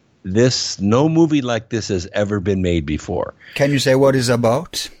this. No movie like this has ever been made before. Can you say what it's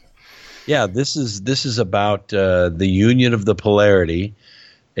about? Yeah, this is about the union of the polarity.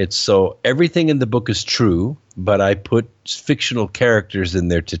 It's so everything in the book is true, but I put fictional characters in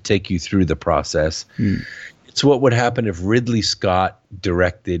there to take you through the process. It's what would happen if Ridley Scott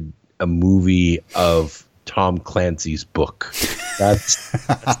directed a movie of Tom Clancy's book. That's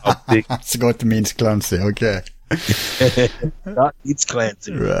how big. Scott means Clancy, okay. Scott means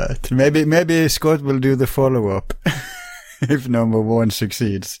Clancy. Right. Maybe Scott will do the follow-up if number 1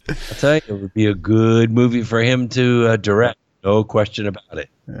 succeeds. I tell you, it would be a good movie for him to direct. No question about it.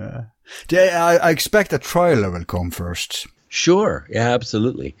 Yeah. I expect a trailer will come first. Sure. Yeah,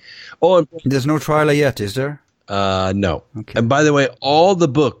 absolutely. Oh, and there's no trailer yet, is there? No. Okay. And by the way, all the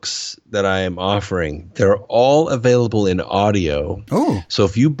books that I am offering, they're all available in audio. Oh. So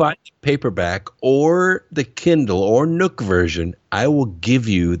if you buy the paperback or the Kindle or Nook version, I will give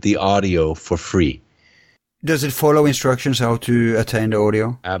you the audio for free. Does it follow instructions how to attain the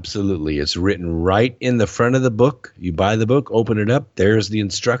audio? Absolutely. It's written right in the front of the book. You buy the book, open it up. There's the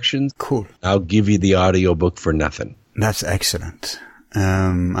instructions. Cool. I'll give you the audio book for nothing. That's excellent.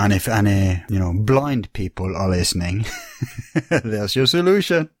 And if any, blind people are listening, there's your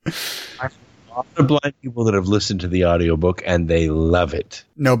solution. I have a lot of blind people that have listened to the audiobook and they love it.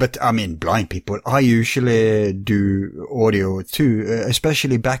 No, but blind people, I usually do audio too,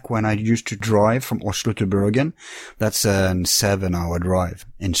 especially back when I used to drive from Oslo to Bergen. That's a 7-hour drive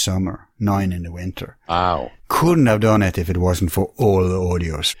in summer, 9 in the winter. Wow. Couldn't have done it if it wasn't for all the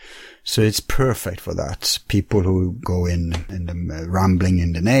audios. So it's perfect for that. People who go in the rambling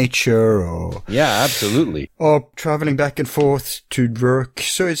in the nature or... Yeah, absolutely. Or traveling back and forth to work.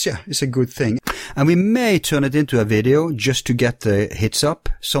 So it's a good thing. And we may turn it into a video just to get the hits up.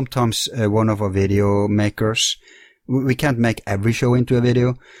 Sometimes one of our video makers, we can't make every show into a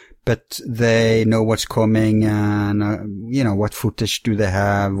video, but they know what's coming and, what footage do they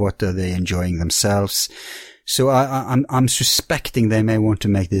have? What are they enjoying themselves? So I'm suspecting they may want to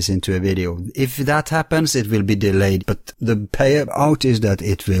make this into a video. If that happens, it will be delayed, but the payout is that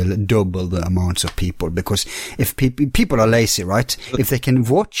it will double the amounts of people, because if people are lazy, right? If they can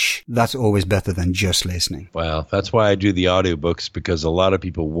watch, that's always better than just listening. Well, that's why I do the audiobooks, because a lot of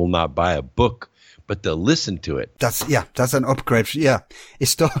people will not buy a book, but they'll listen to it. That's an upgrade. Yeah. It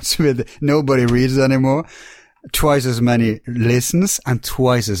starts with nobody reads anymore. Twice as many listens and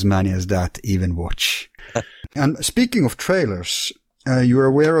twice as many as that even watch. And speaking of trailers, you're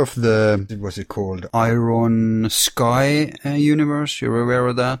aware of what's it called? Iron Sky universe? You're aware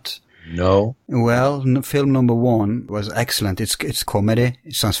of that? No. Well, film number 1 was excellent. It's comedy,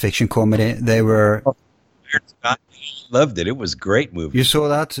 it's science fiction comedy. They were... I loved it. It was a great movie. You saw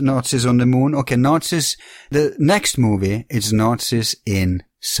that? Nazis on the Moon? Okay, Nazis. The next movie is Nazis in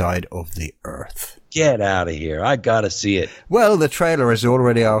side of the earth. Get out of here. I gotta see it. Well, the trailer is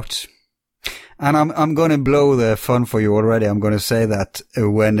already out. And I'm going to blow the fun for you already. I'm going to say that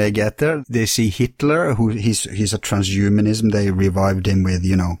when they get there, they see Hitler, who he's a transhumanism. They revived him with,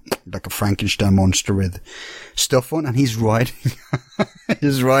 like a Frankenstein monster with stuff on, and he's riding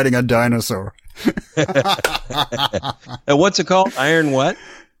a dinosaur. What's it called? Iron what?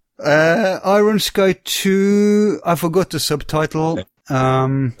 Iron Sky 2. I forgot the subtitle.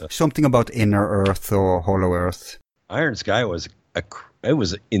 Something about Inner Earth or Hollow Earth. Iron Sky was it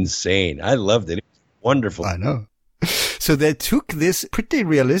was insane. I loved it. It was wonderful. I know. So they took this pretty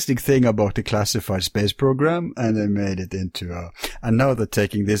realistic thing about the classified space program and they made it into and now they're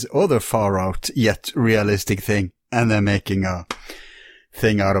taking this other far out yet realistic thing and they're making a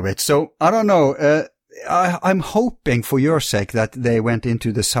thing out of it. So I don't know. I'm hoping for your sake that they went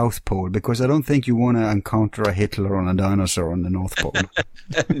into the South Pole, because I don't think you want to encounter a Hitler on a dinosaur on the North Pole.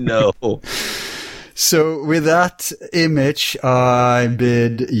 No. So with that image, I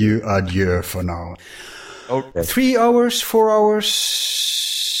bid you adieu for now. Okay. 3 hours, 4 hours,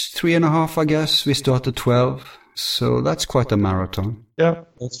 3.5, I guess. We start at 12. So that's quite a marathon. Yeah,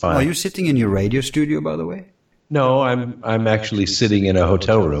 that's fine. Are you sitting in your radio studio, by the way? No, I'm actually sitting in a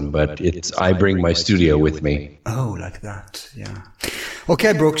hotel room, but I bring my studio with me. Oh, like that. Yeah.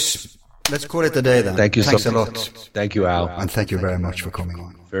 Okay, Brooks. Let's call it a day then. Thank you Thanks so a much. lot. Thank you, Al. And thank you very much for coming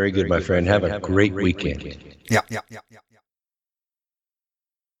on. Very good, my friend. Have a great weekend. Yeah.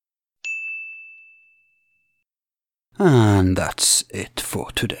 And that's it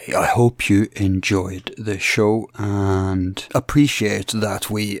for today. I hope you enjoyed the show and appreciate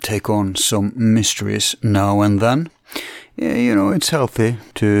that we take on some mysteries now and then. Yeah, it's healthy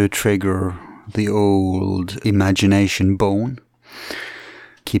to trigger the old imagination bone.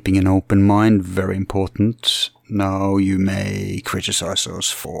 Keeping an open mind, very important. Now, you may criticize us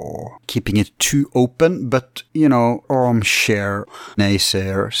for keeping it too open, but, armchair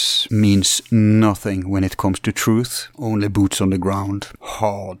naysayers means nothing when it comes to truth. Only boots on the ground.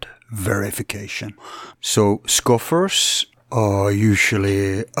 Hard verification. So, scoffers are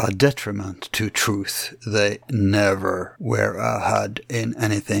usually a detriment to truth. They never were ahead in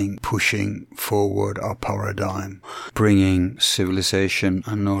anything pushing forward our paradigm, bringing civilization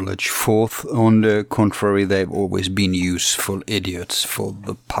and knowledge forth. On the contrary, they've always been useful idiots for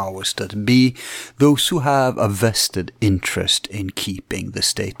the powers that be, those who have a vested interest in keeping the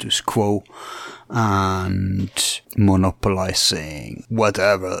status quo and monopolizing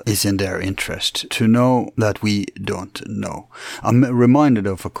whatever is in their interest to know that we don't know. I'm reminded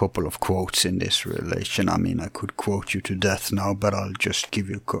of a couple of quotes in this relation. I mean, I could quote you to death now, but I'll just give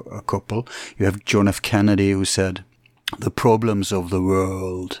you a couple. You have John F. Kennedy, who said, "The problems of the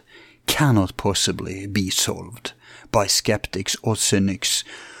world cannot possibly be solved by skeptics or cynics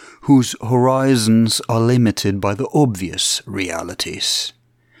whose horizons are limited by the obvious realities.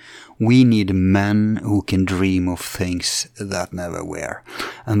 We need men who can dream of things that never were."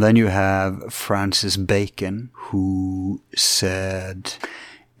 And then you have Francis Bacon, who said,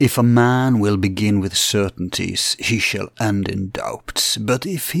 "If a man will begin with certainties, he shall end in doubts. But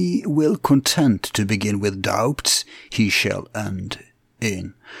if he will content to begin with doubts, he shall end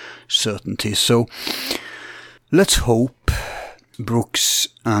in certainty." So let's hope Brooks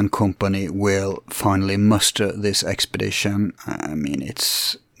and company will finally muster this expedition. I mean,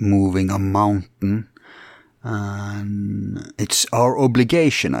 it's moving a mountain, and it's our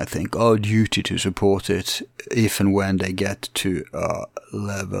obligation, I think, our duty to support it if and when they get to a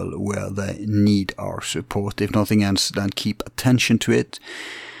level where they need our support. If nothing else, then keep attention to it.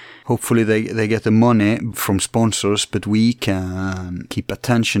 Hopefully they get the money from sponsors, but we can keep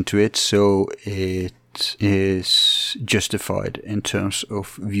attention to it so it is justified in terms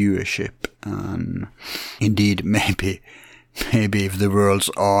of viewership. And indeed, maybe if the world's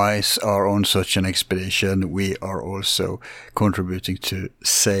eyes are on such an expedition, we are also contributing to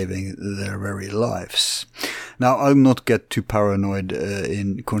saving their very lives. Now, I'll not get too paranoid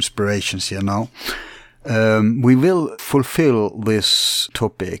in conspirations here now. We will fulfill this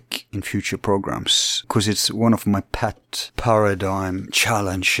topic in future programs, because it's one of my pet paradigm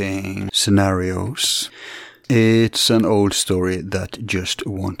challenging scenarios. It's an old story that just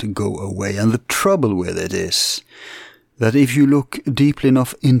won't go away, and the trouble with it is that if you look deeply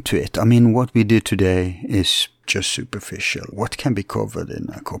enough into it, I mean, what we did today is just superficial. What can be covered in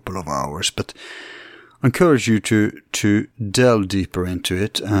a couple of hours? But I encourage you to delve deeper into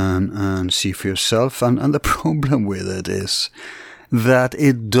it and see for yourself. And the problem with it is that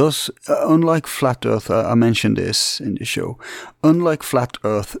it does, unlike Flat Earth, I mentioned this in the show, unlike Flat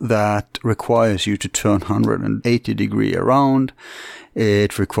Earth that requires you to turn 180 degrees around,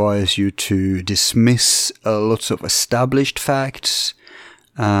 it requires you to dismiss lots of established facts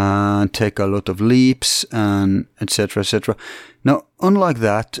and take a lot of leaps and etc., etc. Now, unlike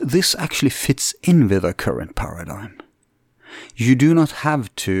that, this actually fits in with the current paradigm. You do not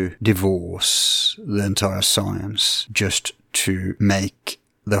have to divorce the entire science just to make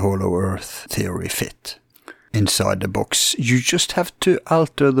the hollow earth theory fit inside the box. You just have to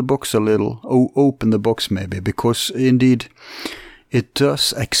alter the box a little, open the box maybe, because indeed it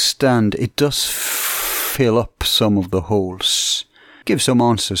does extend, it does fill up some of the holes, give some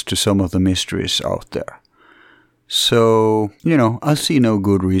answers to some of the mysteries out there. So, I see no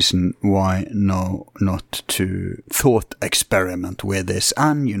good reason why not to thought experiment with this.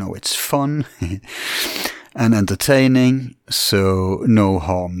 And, it's fun and entertaining, so no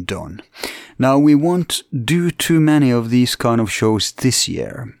harm done. Now, we won't do too many of these kind of shows this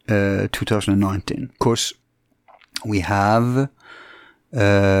year, 2019. Of course, we have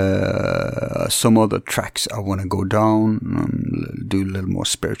some other tracks I want to go down, do a little more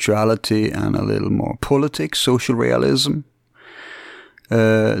spirituality and a little more politics, social realism.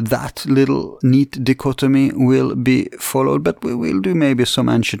 That little neat dichotomy will be followed, but we will do maybe some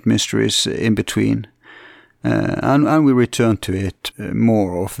ancient mysteries in between. And we return to it,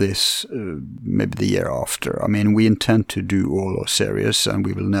 more of this, maybe the year after. I mean, we intend to do all our series and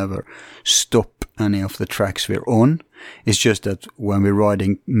we will never stop any of the tracks we're on. It's just that when we're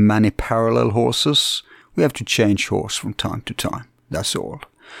riding many parallel horses, we have to change horse from time to time. That's all.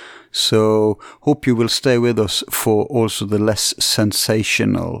 So, hope you will stay with us for also the less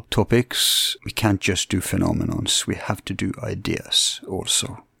sensational topics. We can't just do phenomenons. We have to do ideas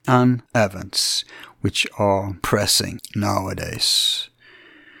also. And events, which are pressing nowadays.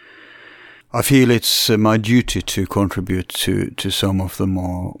 I feel it's my duty to contribute to some of the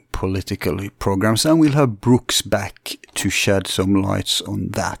more political programs, and we'll have Brooks back to shed some lights on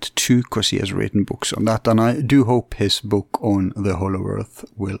that too, because he has written books on that, and I do hope his book on the Hollow Earth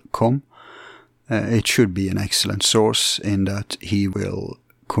will come. It should be an excellent source in that he will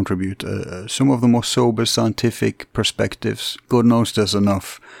contribute some of the more sober scientific perspectives. God knows there's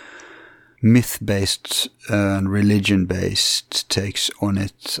enough myth-based and religion-based takes on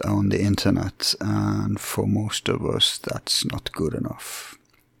it on the internet, and for most of us that's not good enough.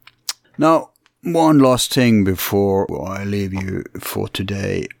 Now, one last thing before I leave you for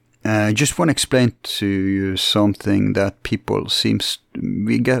today. I just want to explain to you something that people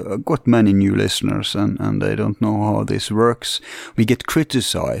we got many new listeners and they don't know how this works. We get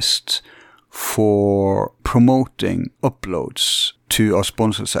criticized for promoting uploads to our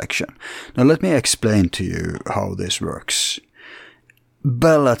sponsor section. Now let me explain to you how this works.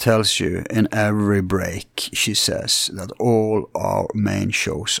 Bella tells you in every break, she says that all our main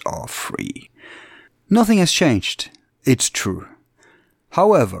shows are free. Nothing has changed. It's true.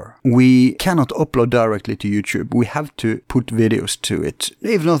 However, we cannot upload directly to YouTube. We have to put videos to it,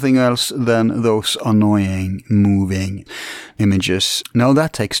 if nothing else than those annoying moving images. Now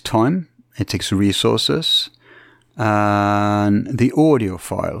that takes time. It takes resources, and the audio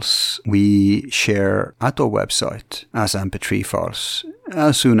files we share at our website as MP3 files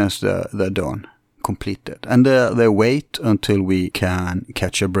as soon as they're done, completed. And they wait until we can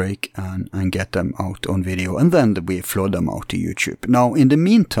catch a break and get them out on video, and then we flood them out to YouTube. Now, in the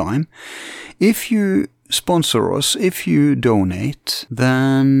meantime, if you sponsor us, if you donate,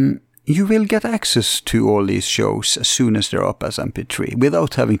 then you will get access to all these shows as soon as they're up as MP3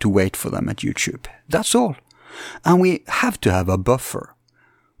 without having to wait for them at YouTube. That's all. And we have to have a buffer.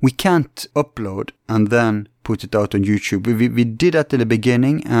 We can't upload and then put it out on YouTube. We did that in the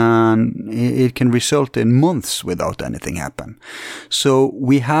beginning, and it can result in months without anything happen. So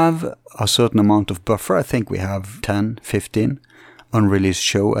we have a certain amount of buffer. I think we have 10, 15 unreleased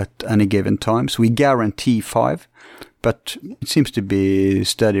show at any given time. So we guarantee 5. But it seems to be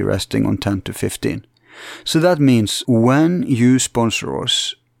steady resting on 10 to 15. So that means when you sponsor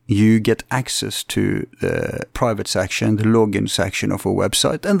us, you get access to the private section, the login section of our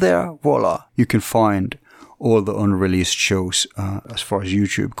website, and there, voila, you can find all the unreleased shows as far as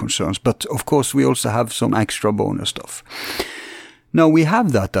YouTube concerns. But of course, we also have some extra bonus stuff. Now, we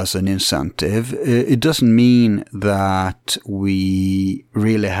have that as an incentive. It doesn't mean that we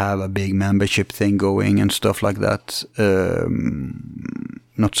really have a big membership thing going and stuff like that.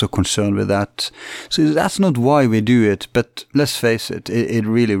 Not so concerned with that. So that's not why we do it, but let's face it, it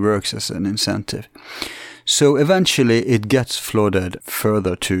really works as an incentive. So eventually it gets flooded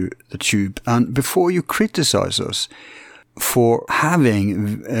further to the tube. And before you criticize us, for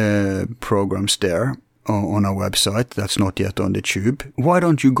having programs there on our website that's not yet on the tube, why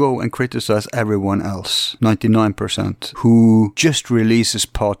don't you go and criticize everyone else, 99%, who just releases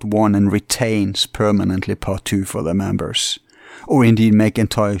part 1 and retains permanently part 2 for their members? Or indeed make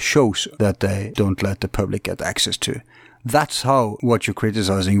entire shows that they don't let the public get access to. That's how what you're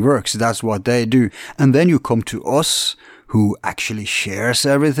criticizing works. That's what they do. And then you come to us, who actually shares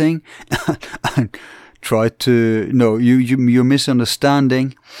everything, and try to, no, you're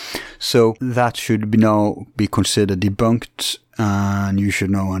misunderstanding. So that should now be considered debunked, and you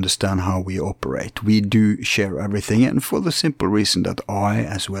should now understand how we operate. We do share everything, and for the simple reason that I,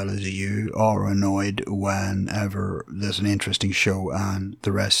 as well as you, are annoyed whenever there's an interesting show and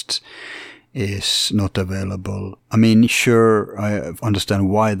the rest is not available. I mean, sure, I understand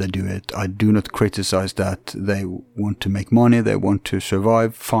why they do it. I do not criticize that. They want to make money, they want to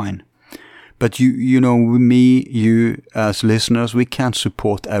survive, fine. But you know, me, you as listeners, we can't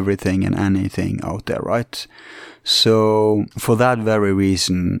support everything and anything out there, right? So for that very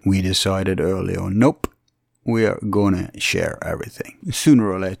reason, we decided early on, nope, we are gonna share everything, sooner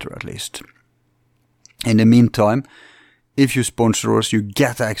or later at least. In the meantime, if you sponsor us, you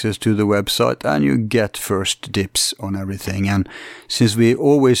get access to the website and you get first dibs on everything. And since we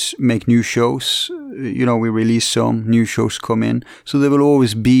always make new shows, you know, we release some, new shows come in, so there will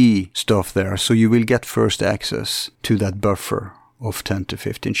always be stuff there. So you will get first access to that buffer of 10 to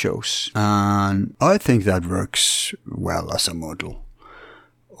 15 shows. And I think that works well as a model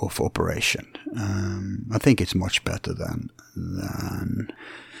of operation. I think it's much better than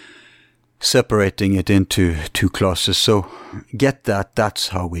separating it into two classes. So get that, that's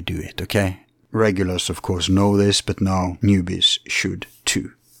how we do it, okay? Regulars, of course, know this, but now newbies should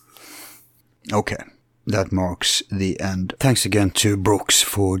too. Okay, that marks the end. Thanks again to Brooks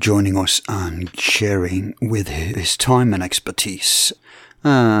for joining us and sharing with his time and expertise.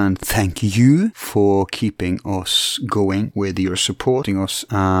 And thank you for keeping us going with your supporting us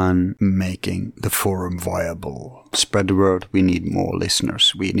and making the forum viable. Spread the word. We need more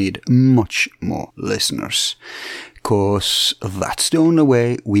listeners. We need much more listeners. Because that's the only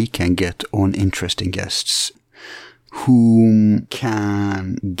way we can get on interesting guests who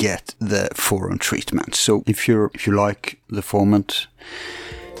can get the forum treatment. So if you like the format,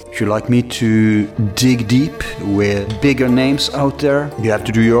 if you like me to dig deep with bigger names out there, you have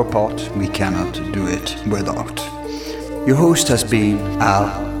to do your part. We cannot do it without. Your host has been Al,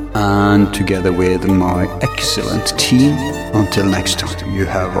 and together with my excellent team, until next time, you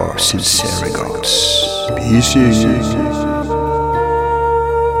have our sincere regards. Peace.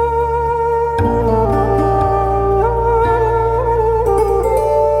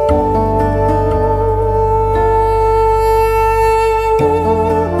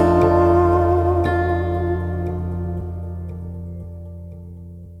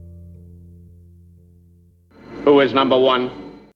 Who is number one?